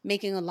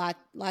making a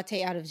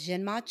latte out of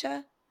gin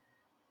matcha,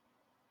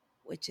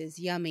 which is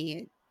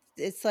yummy.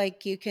 It's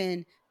like you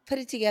can put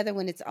it together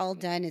when it's all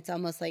done. It's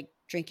almost like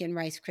drinking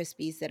Rice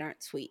Krispies that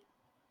aren't sweet.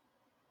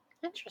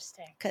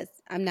 Interesting. Because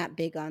I'm not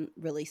big on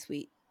really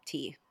sweet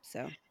tea.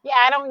 So yeah,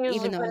 I don't usually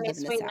even though put I any live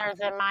in the sweeteners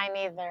South. in mine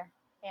either.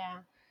 Yeah.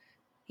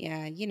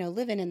 Yeah,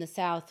 living in the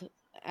South,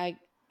 I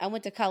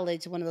went to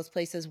college, one of those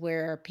places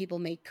where people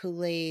make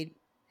Kool-Aid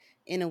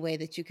in a way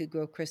that you could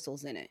grow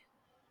crystals in it.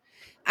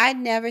 I'd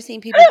never seen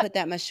people put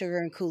that much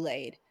sugar in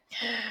Kool-Aid.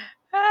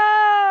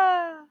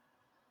 Ah.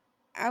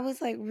 I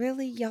was like,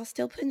 really? Y'all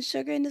still putting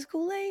sugar in this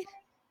Kool-Aid?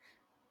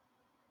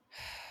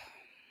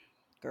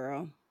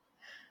 Girl.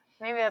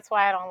 Maybe that's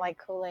why I don't like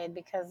Kool-Aid,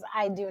 because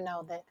I do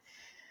know that,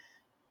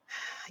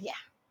 yeah.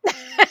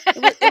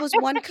 It was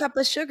 1 cup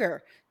of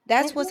sugar.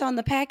 That's what's on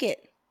the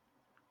packet.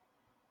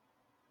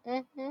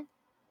 Mm-hmm.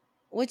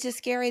 Which is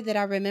scary that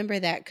I remember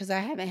that because I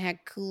haven't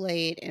had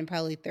Kool-Aid in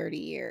probably 30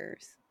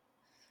 years.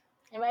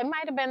 It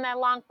might have been that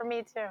long for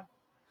me too.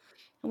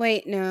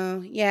 Wait,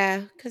 no.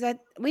 Yeah, because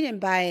we didn't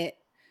buy it.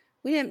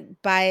 We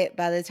didn't buy it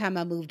by the time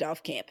I moved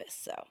off campus,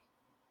 so.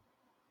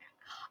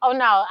 Oh,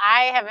 no,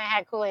 I haven't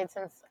had Kool-Aid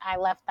since I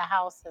left the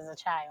house as a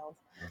child.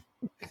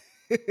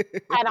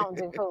 I don't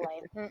do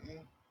Kool-Aid. Mm-mm.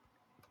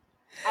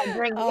 I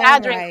drink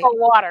cold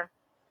water.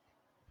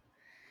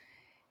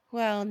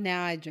 Well,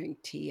 now I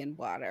drink tea and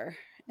water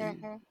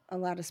and a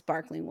lot of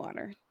sparkling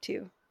water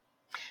too.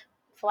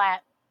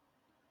 Flat.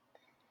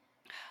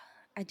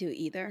 I do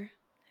either.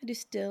 I do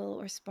still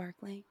or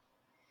sparkling.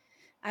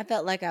 I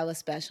felt like I was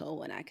special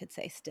when I could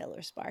say still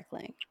or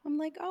sparkling. I'm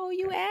like, oh,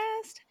 you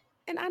asked,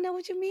 and I know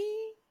what you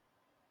mean.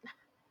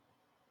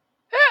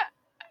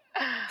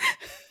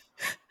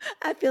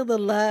 I feel the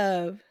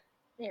love.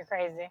 You're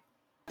crazy.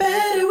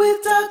 Better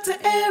with Dr.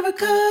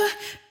 Erica.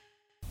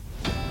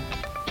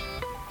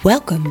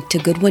 Welcome to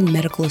Goodwin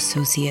Medical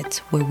Associates,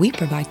 where we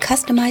provide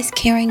customized,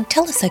 caring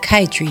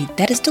telepsychiatry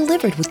that is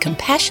delivered with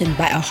compassion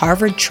by a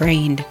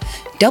Harvard-trained,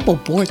 double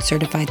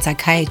board-certified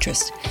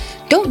psychiatrist.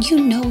 Don't you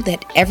know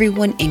that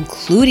everyone,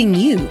 including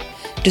you,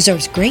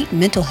 deserves great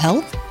mental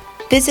health?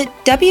 Visit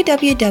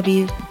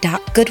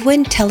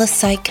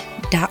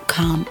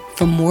www.goodwintelepsych.com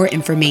for more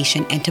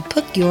information and to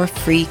book your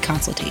free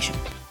consultation.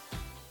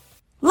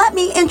 Let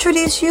me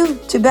introduce you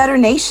to Better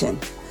Nation.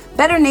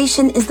 Better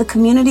Nation is the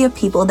community of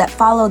people that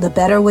follow the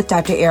Better with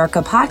Dr.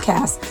 Erica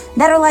podcast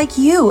that are like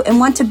you and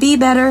want to be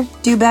better,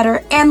 do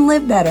better, and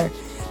live better.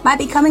 By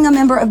becoming a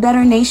member of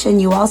Better Nation,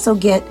 you also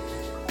get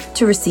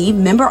to receive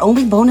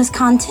member-only bonus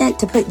content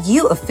to put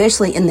you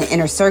officially in the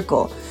inner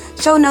circle,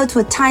 show notes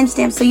with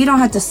timestamps so you don't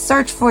have to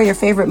search for your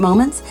favorite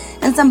moments,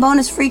 and some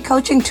bonus free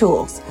coaching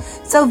tools.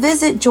 So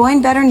visit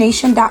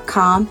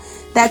joinbetternation.com.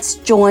 That's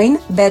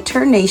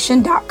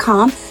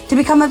joinbetternation.com to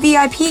become a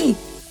VIP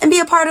and be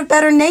a part of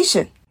Better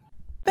Nation.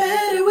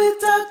 Better with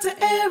Dr.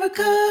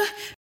 Erica.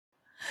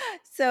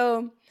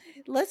 So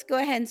let's go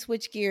ahead and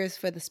switch gears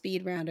for the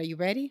speed round. Are you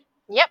ready?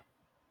 Yep.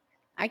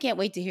 I can't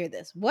wait to hear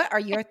this. What are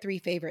your 3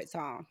 favorite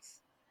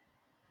songs?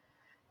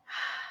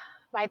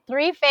 My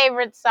 3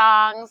 favorite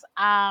songs.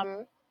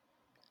 Do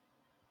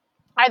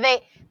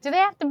they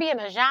have to be in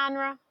a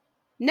genre?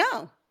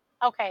 No,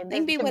 Okay, they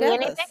can be could be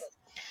whatever. anything.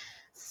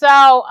 So,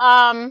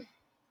 gosh,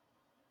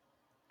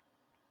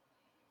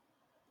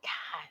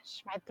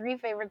 my 3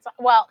 favorite songs.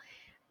 Well,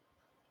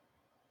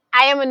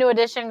 I am a New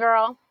Edition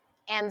girl,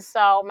 and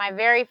so my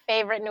very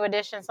favorite New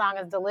Edition song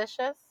is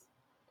 "Delicious,"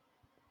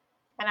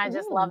 and I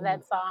just love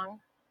that song.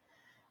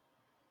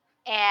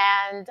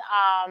 And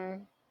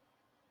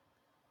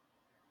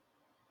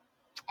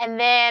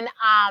then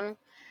oh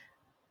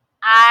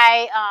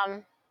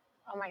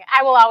my God,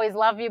 "I Will Always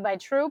Love You" by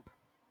Troop.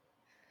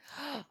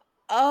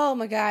 Oh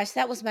my gosh,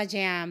 that was my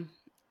jam.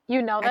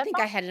 You know I that think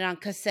song? I had it on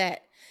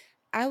cassette.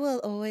 I will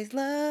always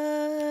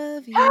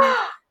love you.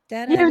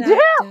 Da da You da do?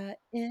 da.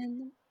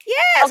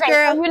 Yes, Okay, so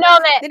girl. you know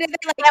that Then they're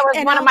that like, was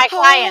and one of I'll my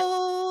clients.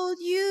 hold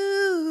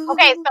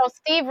Okay, you. so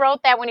Steve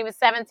wrote that when he was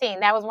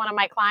 17. That was one of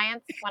my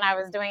clients when I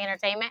was doing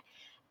entertainment.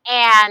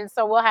 And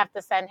so we'll have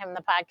to send him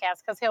the podcast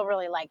because he'll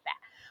really like that.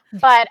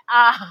 But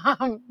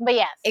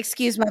yes,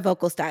 Excuse my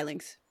vocal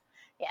stylings.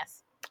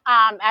 yes.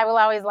 I Will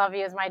Always Love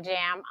You is my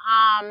jam.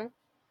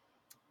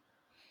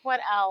 What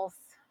else?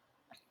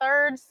 A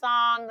third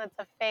song that's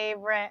a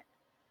favorite.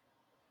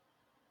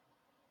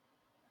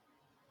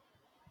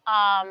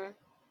 Oh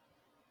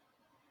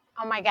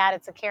my God,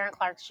 it's a Karen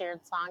Clark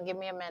Sheard song. Give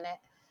me a minute.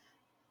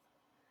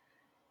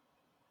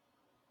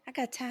 I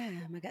got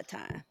time. I got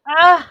time.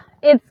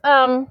 It's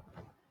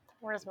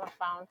where's my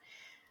phone?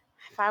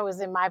 If I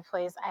was in my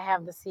place, I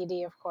have the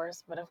CD, of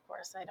course, but of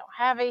course I don't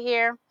have it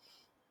here.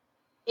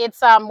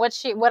 It's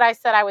what I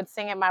said I would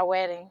sing at my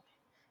wedding.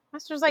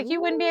 Master's like,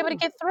 you wouldn't be able to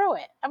get through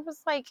it. I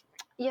was like,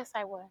 yes,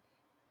 I would.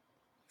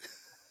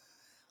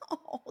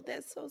 Oh,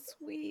 that's so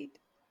sweet.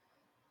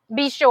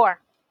 Be sure.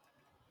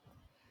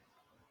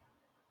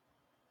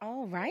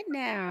 All right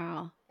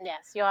now.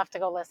 Yes, you'll have to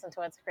go listen to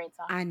it. It's a great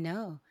song. I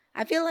know.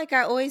 I feel like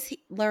I always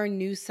learn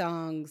new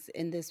songs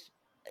in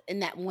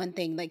that one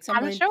thing. Like I'm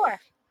someone sure.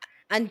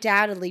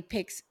 undoubtedly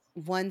picks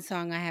one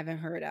song I haven't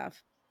heard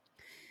of.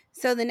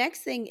 So the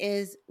next thing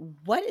is,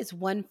 what is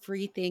one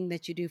free thing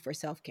that you do for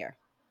self-care?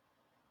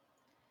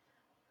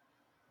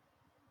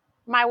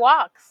 My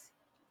walks.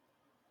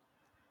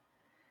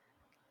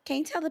 Can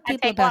you tell the I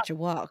people take about walks. your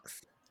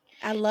walks?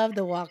 I love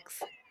the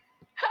walks.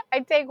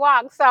 I take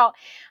walks. So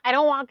I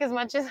don't walk as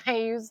much as I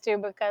used to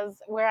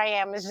because where I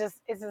am is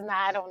just, this is not,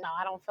 I don't know.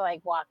 I don't feel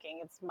like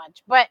walking. It's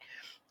much. But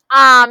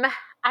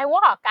I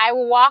walk. I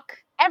will walk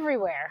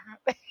everywhere.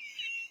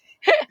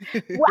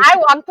 I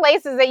walk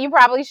places that you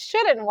probably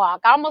shouldn't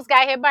walk. I almost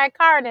got hit by a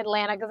car in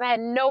Atlanta because I had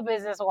no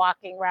business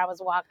walking where I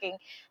was walking,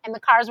 and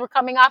the cars were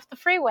coming off the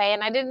freeway,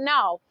 and I didn't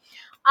know.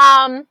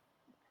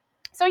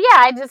 So yeah,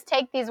 I just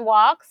take these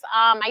walks.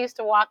 I used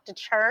to walk to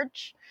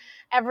church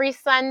every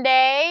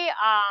Sunday.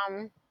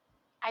 I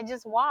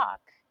just walk,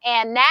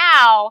 and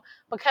now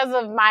because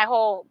of my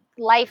whole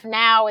life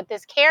now with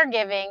this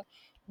caregiving,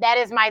 that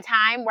is my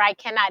time where I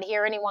cannot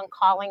hear anyone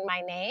calling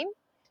my name.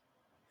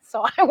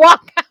 So I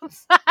walk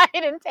outside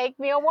and take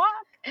me a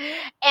walk.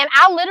 And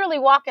I'll literally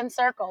walk in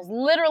circles.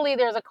 Literally,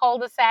 there's a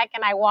cul-de-sac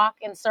and I walk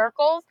in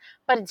circles,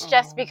 but it's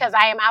just because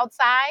I am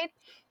outside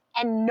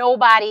and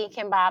nobody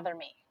can bother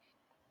me.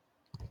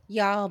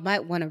 Y'all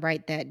might want to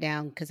write that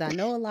down because I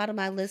know a lot of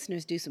my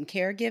listeners do some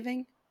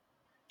caregiving.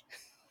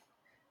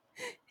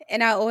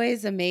 And I'm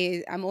always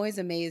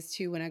amazed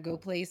too when I go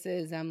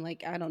places. I'm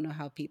like, I don't know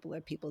how people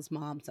are people's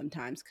moms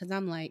sometimes because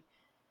I'm like,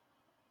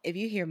 if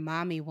you hear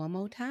mommy one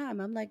more time,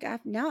 I'm like,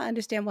 now I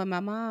understand why my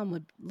mom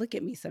would look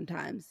at me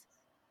sometimes.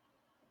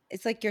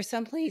 It's like you're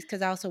someplace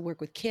because I also work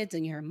with kids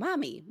and you hear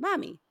mommy,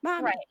 mommy,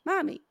 Right, mommy,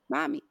 mommy,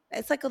 mommy.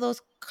 It's like all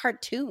those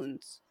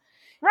cartoons.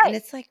 And right.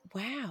 it's like,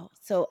 wow.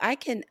 So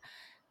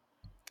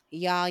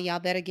y'all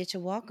better get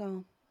your walk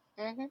on.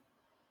 Hmm.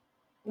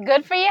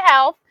 Good for your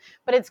health,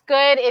 but it's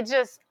good.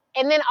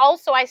 And then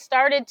also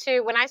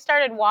when I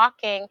started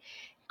walking,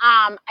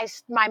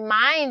 my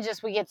mind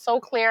just would get so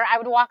clear. I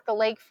would walk the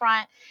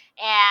lakefront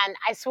and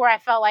I swear I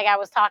felt like I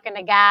was talking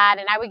to God,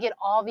 and I would get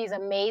all these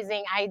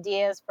amazing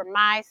ideas for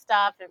my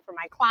stuff and for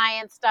my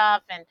client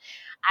stuff. And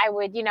I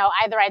would,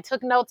 either I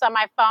took notes on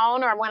my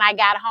phone or when I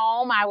got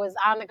home, I was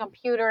on the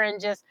computer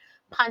and just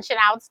punching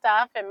out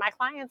stuff. And my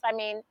clients, I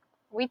mean,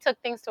 we took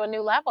things to a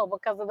new level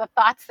because of the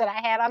thoughts that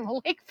I had on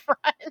the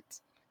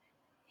lakefront.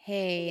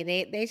 Hey,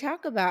 they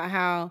talk about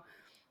how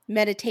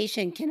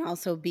meditation can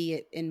also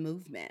be in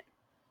movement.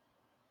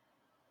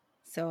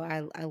 So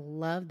I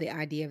love the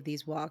idea of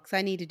these walks.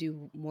 I need to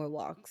do more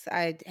walks.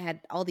 I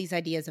had all these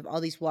ideas of all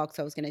these walks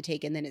I was going to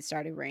take, and then it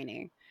started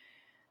raining.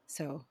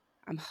 So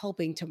I'm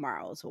hoping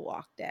tomorrow is a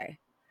walk day.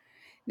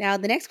 Now,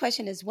 the next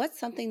question is, what's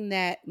something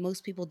that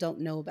most people don't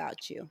know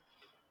about you?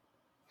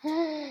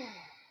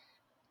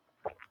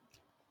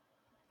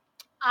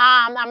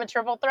 I'm a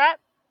triple threat.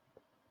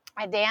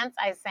 I dance,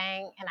 I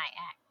sang, and I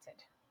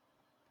acted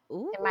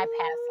Ooh. in my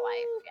past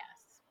life.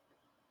 Yes,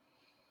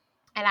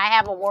 and I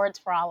have awards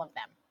for all of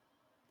them.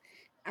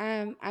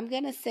 I'm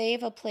going to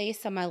save a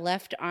place on my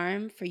left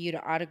arm for you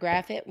to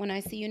autograph it when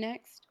I see you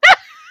next.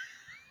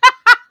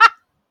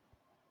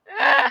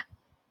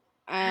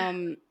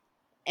 Um,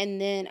 and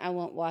then I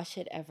won't wash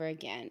it ever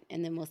again.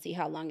 And then we'll see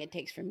how long it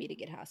takes for me to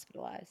get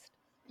hospitalized.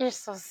 You're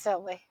so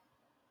silly.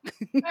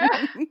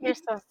 You're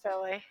so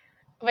silly.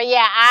 But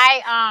yeah,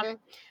 I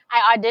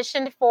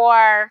auditioned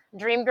for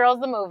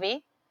Dreamgirls the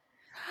movie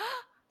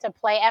to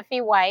play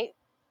Effie White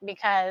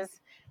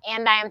because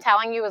 "And I Am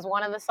Telling You" is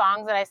one of the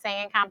songs that I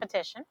sang in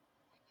competition.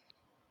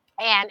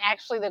 And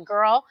actually, the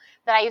girl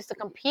that I used to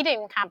compete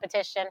in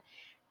competition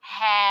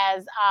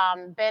has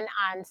been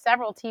on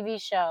several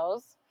TV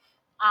shows,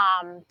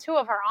 two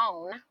of her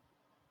own,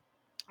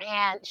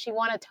 and she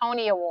won a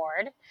Tony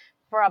Award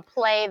for a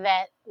play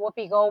that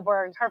Whoopi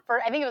Goldberg,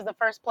 I think it was the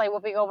first play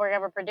Whoopi Goldberg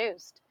ever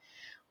produced.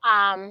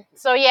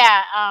 So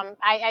yeah,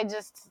 I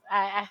just,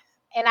 I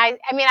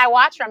mean, I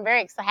watch her. I'm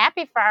very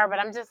happy for her, but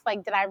I'm just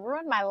like, did I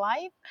ruin my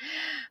life?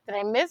 Did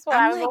I miss what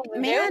I'm I was like, supposed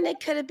to do? man, it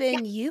could have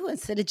been you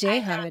instead of J I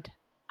know, Hud.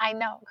 I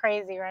know,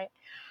 crazy, right?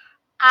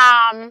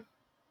 Um,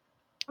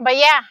 but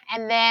yeah,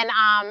 and then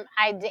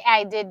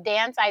I did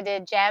dance, I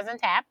did jazz and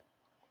tap.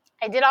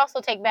 I did also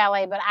take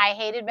ballet, but I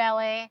hated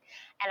ballet,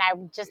 and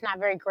I'm just not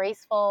very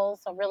graceful,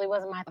 so it really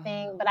wasn't my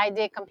thing. But I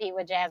did compete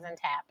with jazz and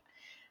tap,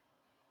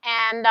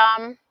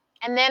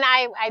 and then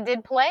I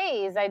did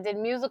plays, I did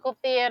musical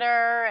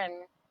theater, and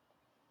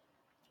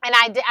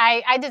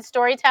I did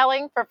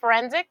storytelling for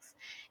forensics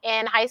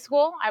in high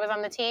school. I was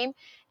on the team,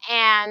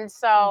 and Oh,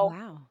 so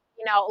wow.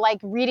 like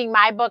reading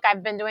my book,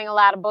 I've been doing a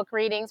lot of book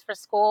readings for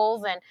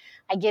schools, and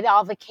I get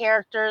all the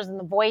characters and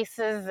the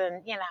voices,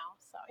 and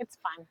so it's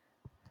fun.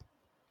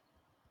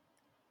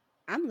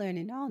 I'm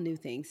learning all new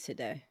things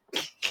today.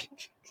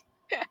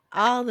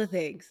 All the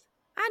things.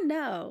 I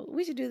know.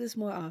 We should do this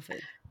more often.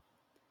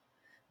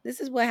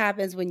 This is what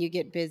happens when you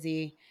get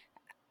busy.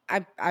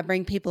 I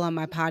bring people on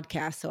my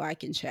podcast so I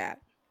can chat.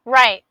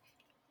 Right.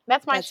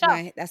 That's my That's show.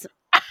 my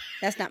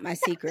that's not my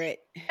secret.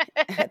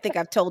 I think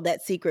I've told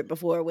that secret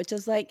before, which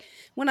is like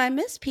when I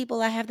miss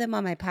people, I have them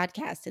on my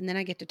podcast and then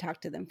I get to talk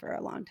to them for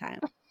a long time.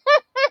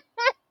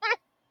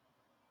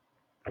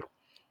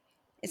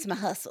 It's my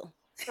hustle.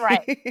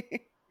 Right.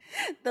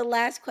 The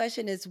last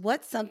question is,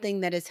 what's something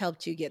that has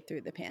helped you get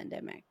through the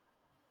pandemic?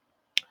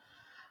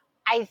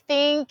 I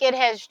think it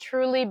has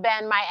truly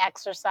been my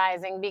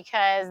exercising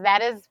because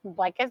that is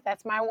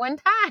that's my one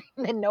time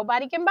that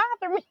nobody can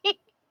bother me.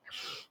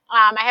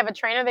 I have a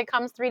trainer that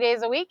comes 3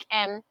 days a week,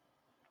 and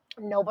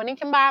nobody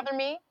can bother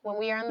me when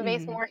we are in the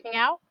basement Mhm. working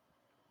out.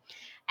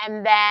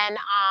 And then,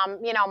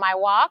 my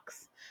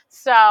walks.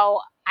 So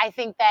I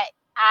think that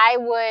I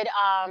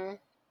would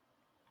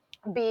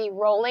be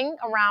rolling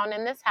around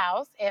in this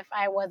house if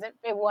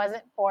it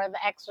wasn't for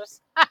the exercise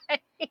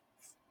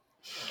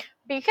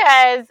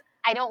because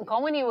I don't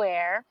go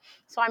anywhere.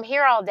 So I'm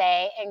here all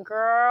day. And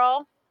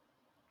girl,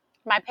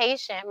 my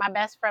patient, my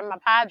best friend, my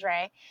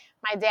padre,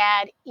 my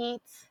dad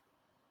eats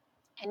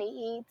and he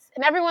eats.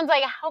 And everyone's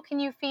like, how can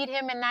you feed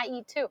him and not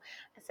eat too?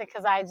 I said,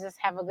 because I just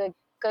have a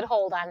good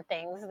hold on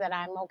things that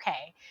I'm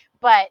okay.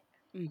 But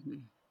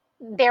Mhm.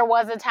 there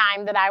was a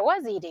time that I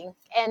was eating.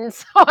 And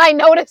so I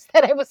noticed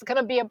that it was going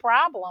to be a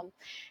problem.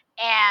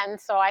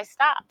 And so I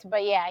stopped.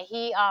 But yeah,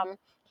 he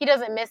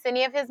doesn't miss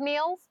any of his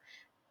meals.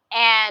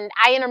 And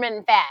I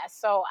intermittent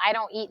fast, so I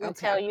don't eat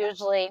until Okay.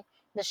 usually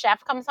the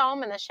chef comes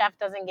home, and the chef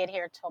doesn't get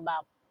here till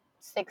about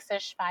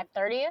 6ish,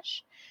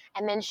 5:30ish,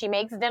 and then she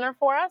makes dinner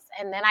for us,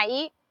 and then I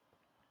eat,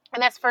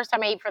 and that's the first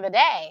time I eat for the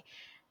day.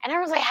 And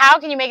everyone's like, "How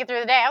can you make it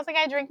through the day?" I was like,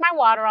 "I drink my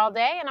water all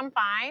day, and I'm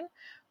fine."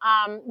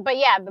 But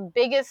yeah, the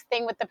biggest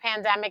thing with the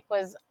pandemic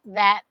was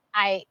that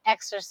I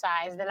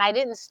exercised, and I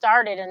didn't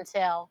start it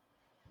until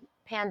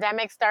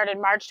pandemic started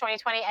March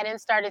 2020. I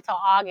didn't start it till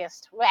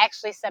August. Well,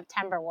 actually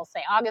September, we'll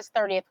say. August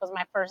 30th was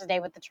my first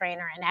day with the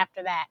trainer. And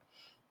after that,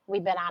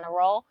 we've been on a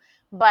roll.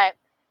 But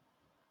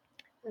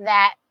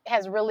that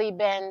has really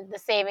been the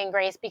saving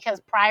grace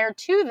because prior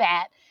to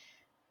that,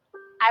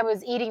 I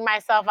was eating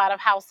myself out of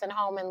house and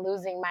home and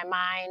losing my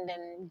mind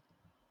and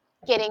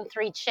getting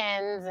three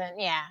chins. And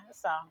yeah,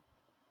 so.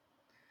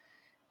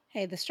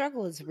 Hey, the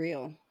struggle is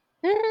real.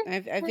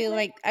 Mhm,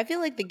 I feel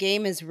like the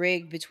game is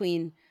rigged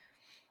between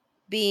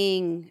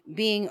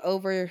being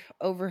over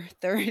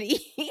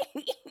 30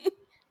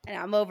 and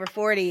I'm over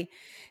 40.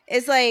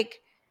 It's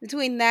like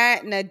between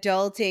that and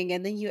adulting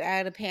and then you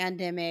add a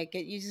pandemic,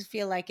 you just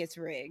feel like it's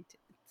rigged.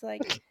 It's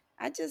like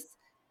I just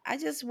I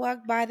just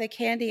walked by the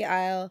candy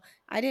aisle.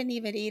 I didn't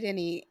even eat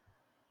any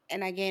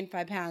and I gained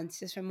 5 pounds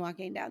just from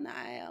walking down the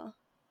aisle.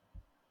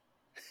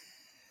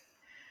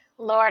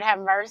 Lord have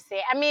mercy.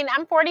 I mean,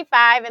 I'm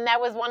 45, and that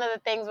was one of the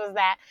things was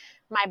that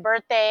my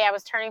birthday, I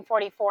was turning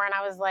 44, and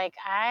I was like,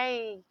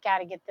 I got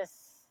to get this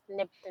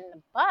nipped in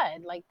the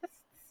bud. Like, this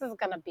is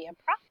going to be a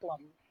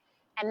problem.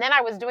 And then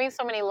I was doing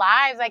so many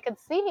lives, I could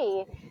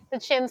see the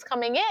chins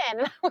coming in.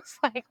 And I was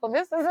like, well,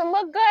 this doesn't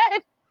look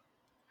good.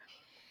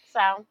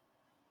 So,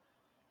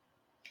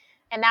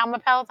 and now I'm a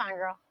Peloton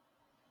girl.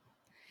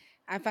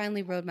 I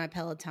finally rode my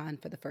Peloton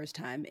for the first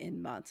time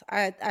in months.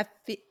 I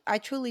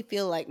truly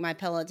feel like my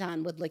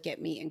Peloton would look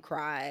at me and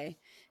cry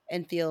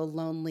and feel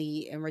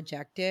lonely and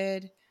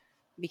rejected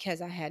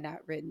because I had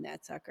not ridden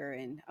that sucker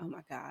in, oh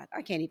my God,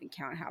 I can't even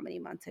count how many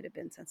months it had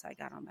been since I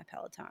got on my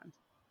Peloton.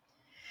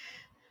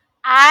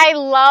 I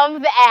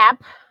love the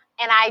app,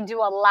 and I do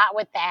a lot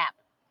with the app.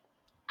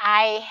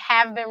 I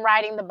have been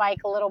riding the bike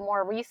a little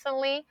more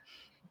recently,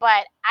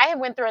 but I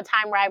went through a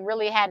time where I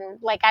really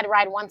hadn't, like I'd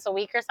ride once a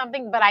week or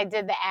something, but I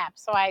did the app.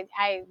 So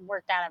I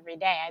worked out every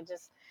day. I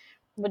just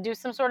would do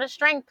some sort of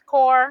strength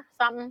core,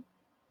 something.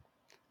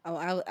 Oh,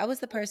 I was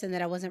the person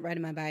that I wasn't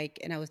riding my bike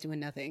and I was doing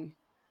nothing.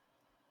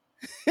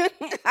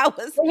 I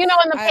was, Well, in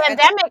the I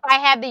pandemic, I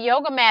had the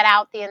yoga mat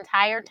out the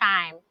entire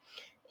time.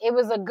 It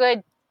was a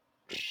good,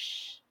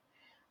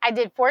 I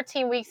did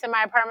 14 weeks in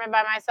my apartment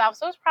by myself.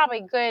 So it was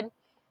probably good,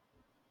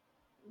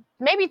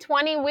 maybe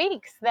 20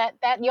 weeks that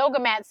yoga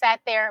mat sat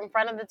there in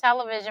front of the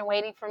television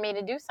waiting for me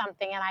to do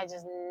something. And I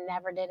just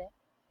never did it.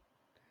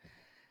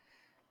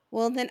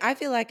 Well, then I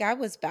feel like I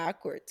was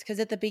backwards because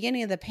at the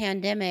beginning of the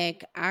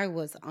pandemic, I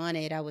was on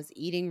it. I was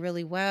eating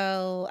really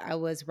well. I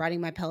was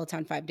riding my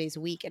Peloton 5 days a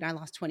week and I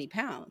lost 20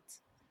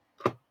 pounds.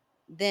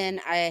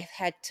 Then I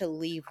had to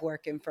leave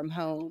working from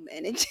home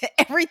and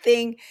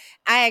everything.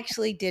 I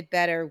actually did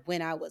better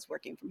when I was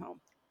working from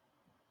home.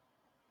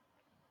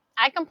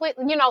 I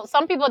completely,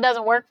 some people it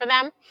doesn't work for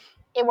them.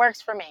 It works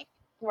for me.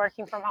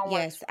 Working from home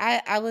works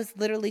Yes, for I was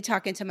literally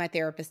talking to my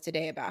therapist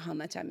today about how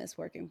much I miss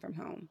working from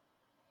home.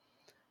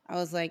 I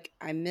was like,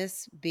 I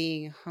miss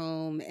being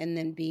home and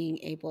then being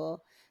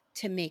able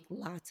to make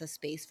lots of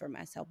space for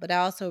myself. But I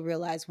also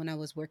realized when I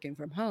was working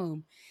from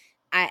home,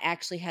 I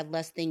actually had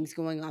less things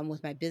going on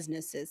with my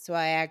businesses. So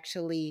I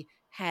actually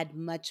had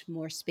much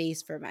more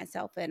space for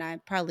myself. And I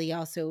probably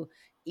also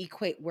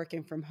equate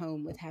working from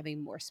home with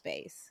having more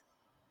space.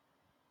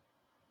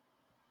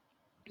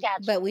 me.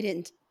 Gotcha. But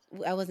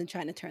I wasn't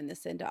trying to turn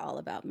this into all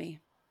about me.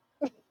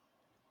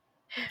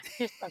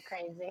 You're so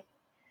crazy.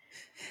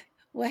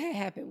 What had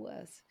happened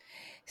was,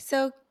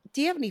 so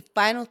do you have any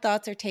final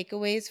thoughts or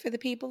takeaways for the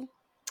people?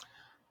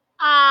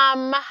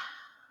 Um,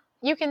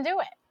 you can do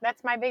it.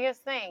 That's my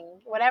biggest thing.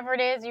 Whatever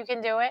it is, you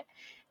can do it.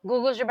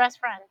 Google's your best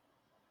friend.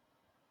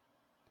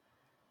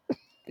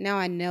 Now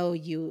I know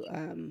you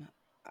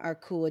are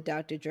cool with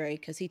Dr. Dre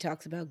because he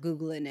talks about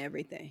Googling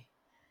everything.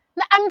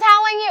 I'm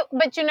telling you,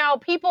 but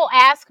people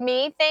ask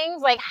me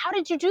things like, how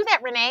did you do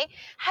that, Renee?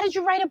 How did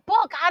you write a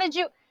book? How did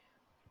you?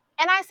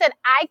 And I said,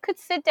 I could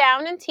sit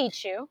down and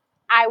teach you.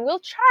 I will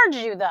charge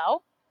you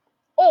though.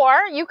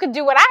 Or you could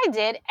do what I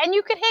did and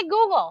you could hit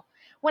Google.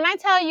 When I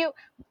tell you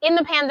in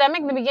the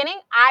pandemic, in the beginning,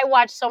 I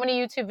watched so many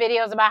YouTube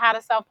videos about how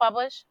to self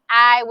publish.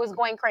 I was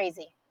going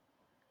crazy.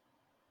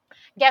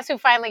 Guess who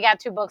finally got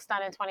 2 books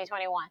done in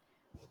 2021?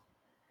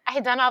 I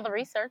had done all the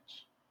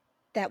research.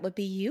 That would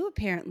be you,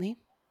 apparently.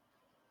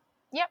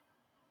 Yep.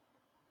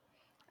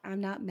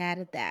 I'm not mad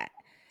at that.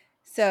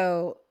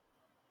 So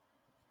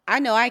I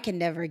know I can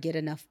never get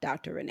enough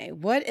Dr. Renee.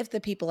 What if the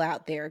people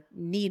out there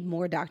need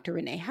more Dr.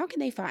 Renee? How can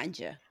they find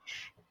you?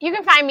 You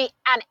can find me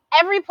on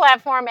every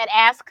platform at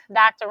Ask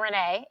Dr.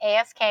 Renee,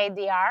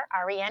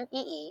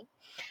 AskDrRenee.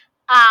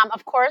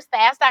 Of course, the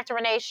Ask Dr.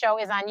 Renee show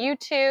is on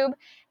YouTube,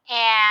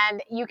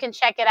 and you can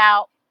check it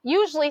out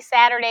usually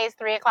Saturdays,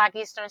 3 o'clock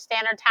Eastern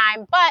Standard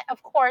Time. But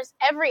of course,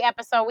 every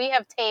episode we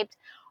have taped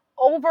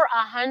over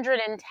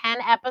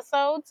 110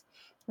 episodes.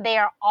 They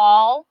are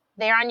all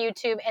there on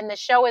YouTube, and the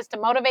show is to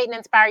motivate and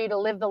inspire you to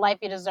live the life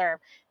you deserve.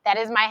 That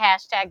is my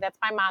hashtag. That's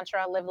my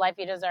mantra, live life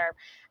you deserve.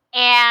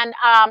 And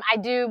I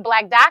do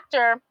Black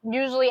Doctor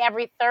usually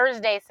every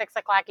Thursday, 6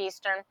 o'clock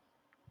Eastern.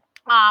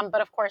 But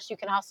of course, you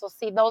can also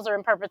see those are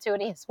in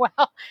perpetuity as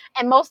well.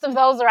 And most of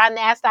those are on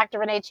the Ask Dr.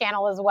 Renee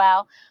channel as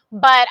well.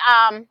 But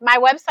my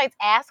website's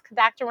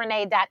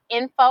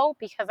askdrrenee.info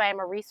because I am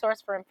a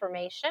resource for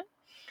information.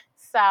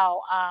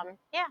 So,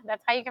 yeah,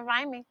 that's how you can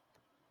find me.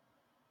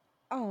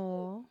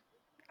 Oh,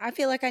 I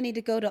feel like I need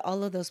to go to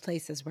all of those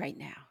places right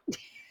now.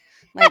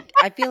 Like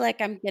I feel like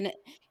I'm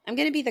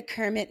gonna be the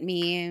Kermit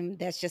meme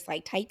that's just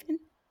like typing.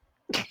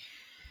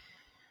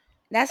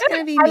 That's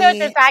gonna be I know what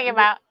you're me talking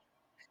about.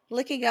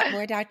 looking up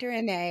more Dr.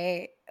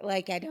 Renee.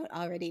 Like I don't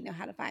already know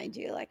how to find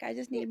you. Like I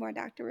just need more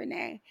Dr.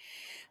 Renee.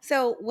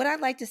 So what I'd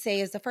like to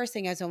say is the first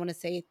thing is I want to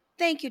say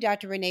thank you,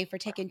 Dr. Renee, for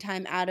taking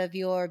time out of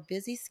your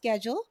busy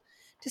schedule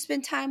to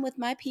spend time with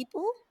my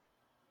people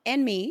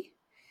and me.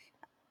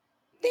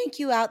 Thank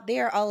you out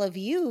there, all of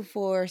you,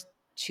 for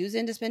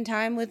choosing to spend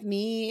time with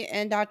me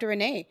and Dr.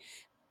 Renee.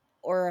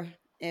 Or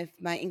if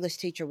my English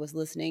teacher was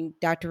listening,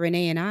 Dr.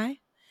 Renee and I.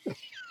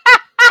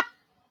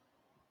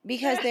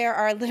 because there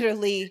are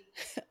literally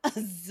a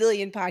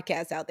zillion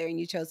podcasts out there and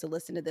you chose to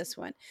listen to this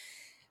one.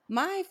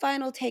 My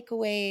final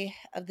takeaway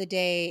of the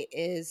day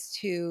is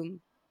to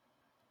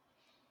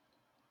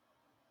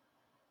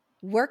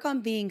work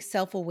on being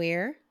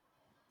self-aware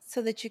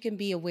so that you can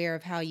be aware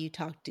of how you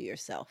talk to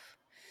yourself.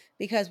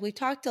 Because we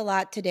talked a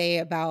lot today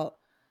about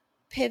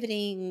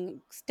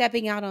pivoting,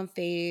 stepping out on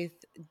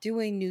faith,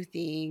 doing new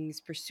things,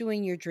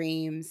 pursuing your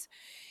dreams.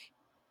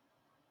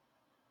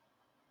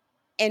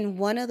 And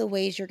one of the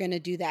ways you're going to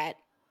do that,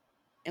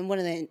 and one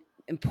of the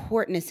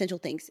important essential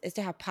things, is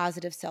to have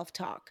positive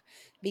self-talk.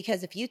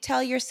 Because if you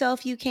tell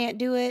yourself you can't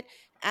do it,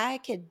 I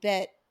could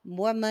bet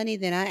more money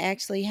than I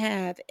actually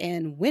have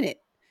and win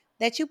it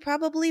that you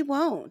probably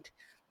won't.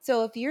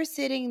 So if you're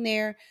sitting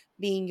there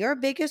being your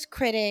biggest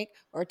critic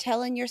or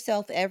telling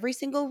yourself every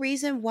single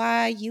reason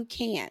why you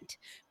can't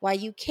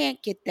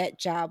get that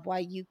job, why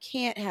you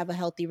can't have a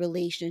healthy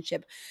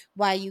relationship,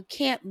 why you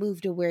can't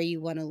move to where you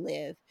want to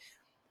live,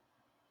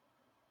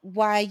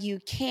 why you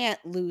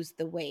can't lose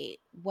the weight,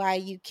 why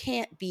you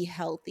can't be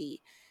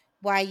healthy,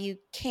 why you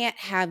can't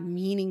have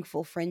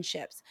meaningful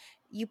friendships,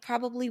 you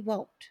probably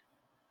won't.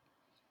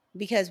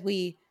 Because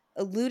we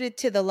alluded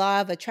to the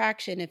law of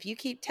attraction. If you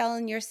keep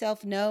telling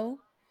yourself no,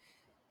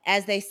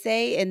 as they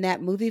say in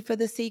that movie For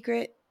the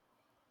Secret,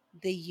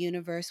 the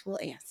universe will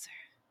answer.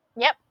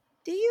 Yep.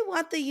 Do you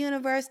want the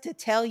universe to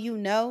tell you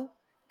no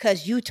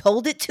because you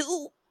told it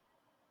to?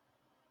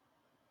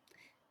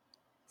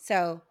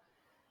 So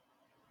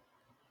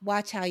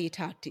watch how you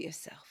talk to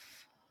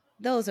yourself.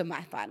 Those are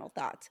my final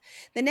thoughts.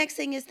 The next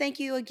thing is thank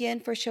you again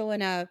for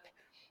showing up.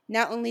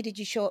 Not only did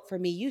you show up for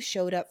me, you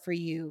showed up for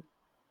you.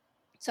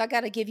 So I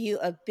got to give you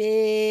a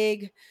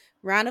big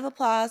round of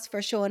applause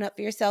for showing up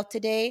for yourself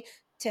today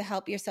to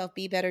help yourself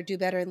be better, do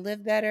better, and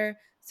live better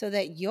so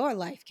that your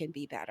life can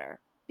be better.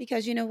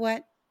 Because you know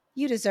what?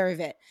 You deserve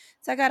it.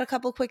 So I got a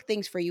couple quick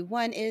things for you.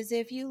 One is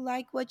if you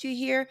like what you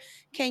hear,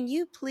 can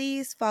you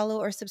please follow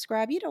or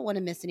subscribe? You don't want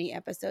to miss any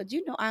episodes.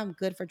 You know I'm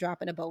good for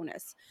dropping a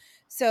bonus.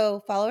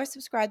 So follow or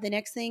subscribe. The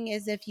next thing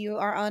is if you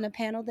are on a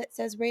panel that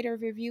says rate or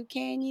review,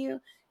 can you?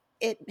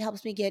 It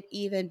helps me get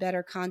even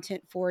better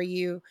content for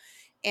you.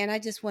 And I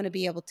just want to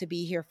be able to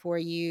be here for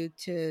you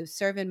to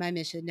serve in my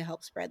mission to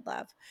help spread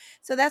love.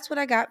 So that's what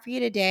I got for you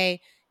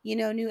today. You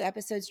know, new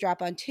episodes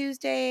drop on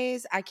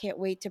Tuesdays. I can't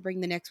wait to bring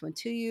the next one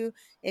to you.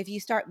 If you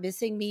start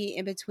missing me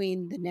in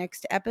between the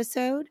next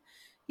episode,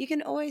 you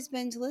can always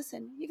binge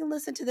listen. You can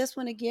listen to this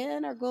one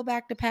again or go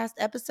back to past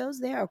episodes.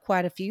 There are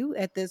quite a few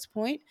at this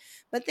point.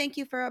 But thank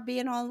you for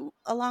being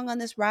along on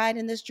this ride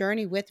and this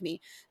journey with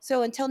me.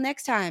 So until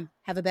next time,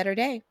 have a better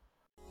day.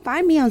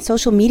 Find me on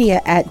social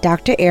media at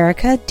Dr.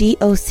 Erica,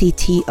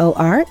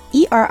 DoctorEricka,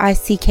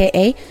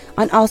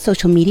 on all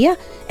social media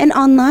and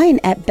online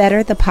at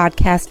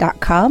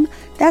betterthepodcast.com.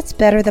 That's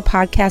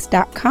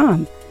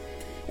betterthepodcast.com.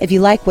 If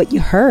you like what you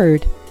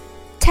heard,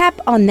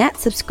 tap on that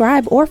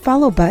subscribe or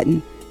follow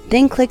button,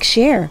 then click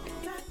share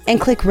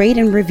and click rate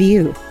and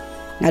review.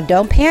 Now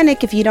don't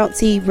panic if you don't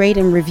see rate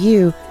and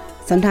review.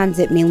 Sometimes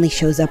it mainly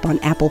shows up on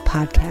Apple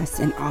Podcasts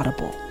and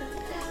Audible.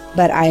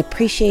 But I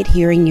appreciate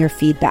hearing your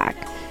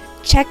feedback.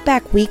 Check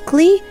back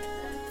weekly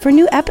for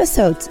new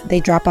episodes. They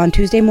drop on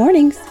Tuesday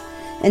mornings.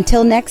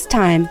 Until next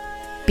time,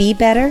 be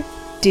better,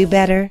 do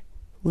better,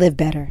 live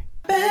better.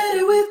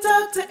 Better with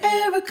Dr.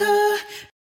 Erica.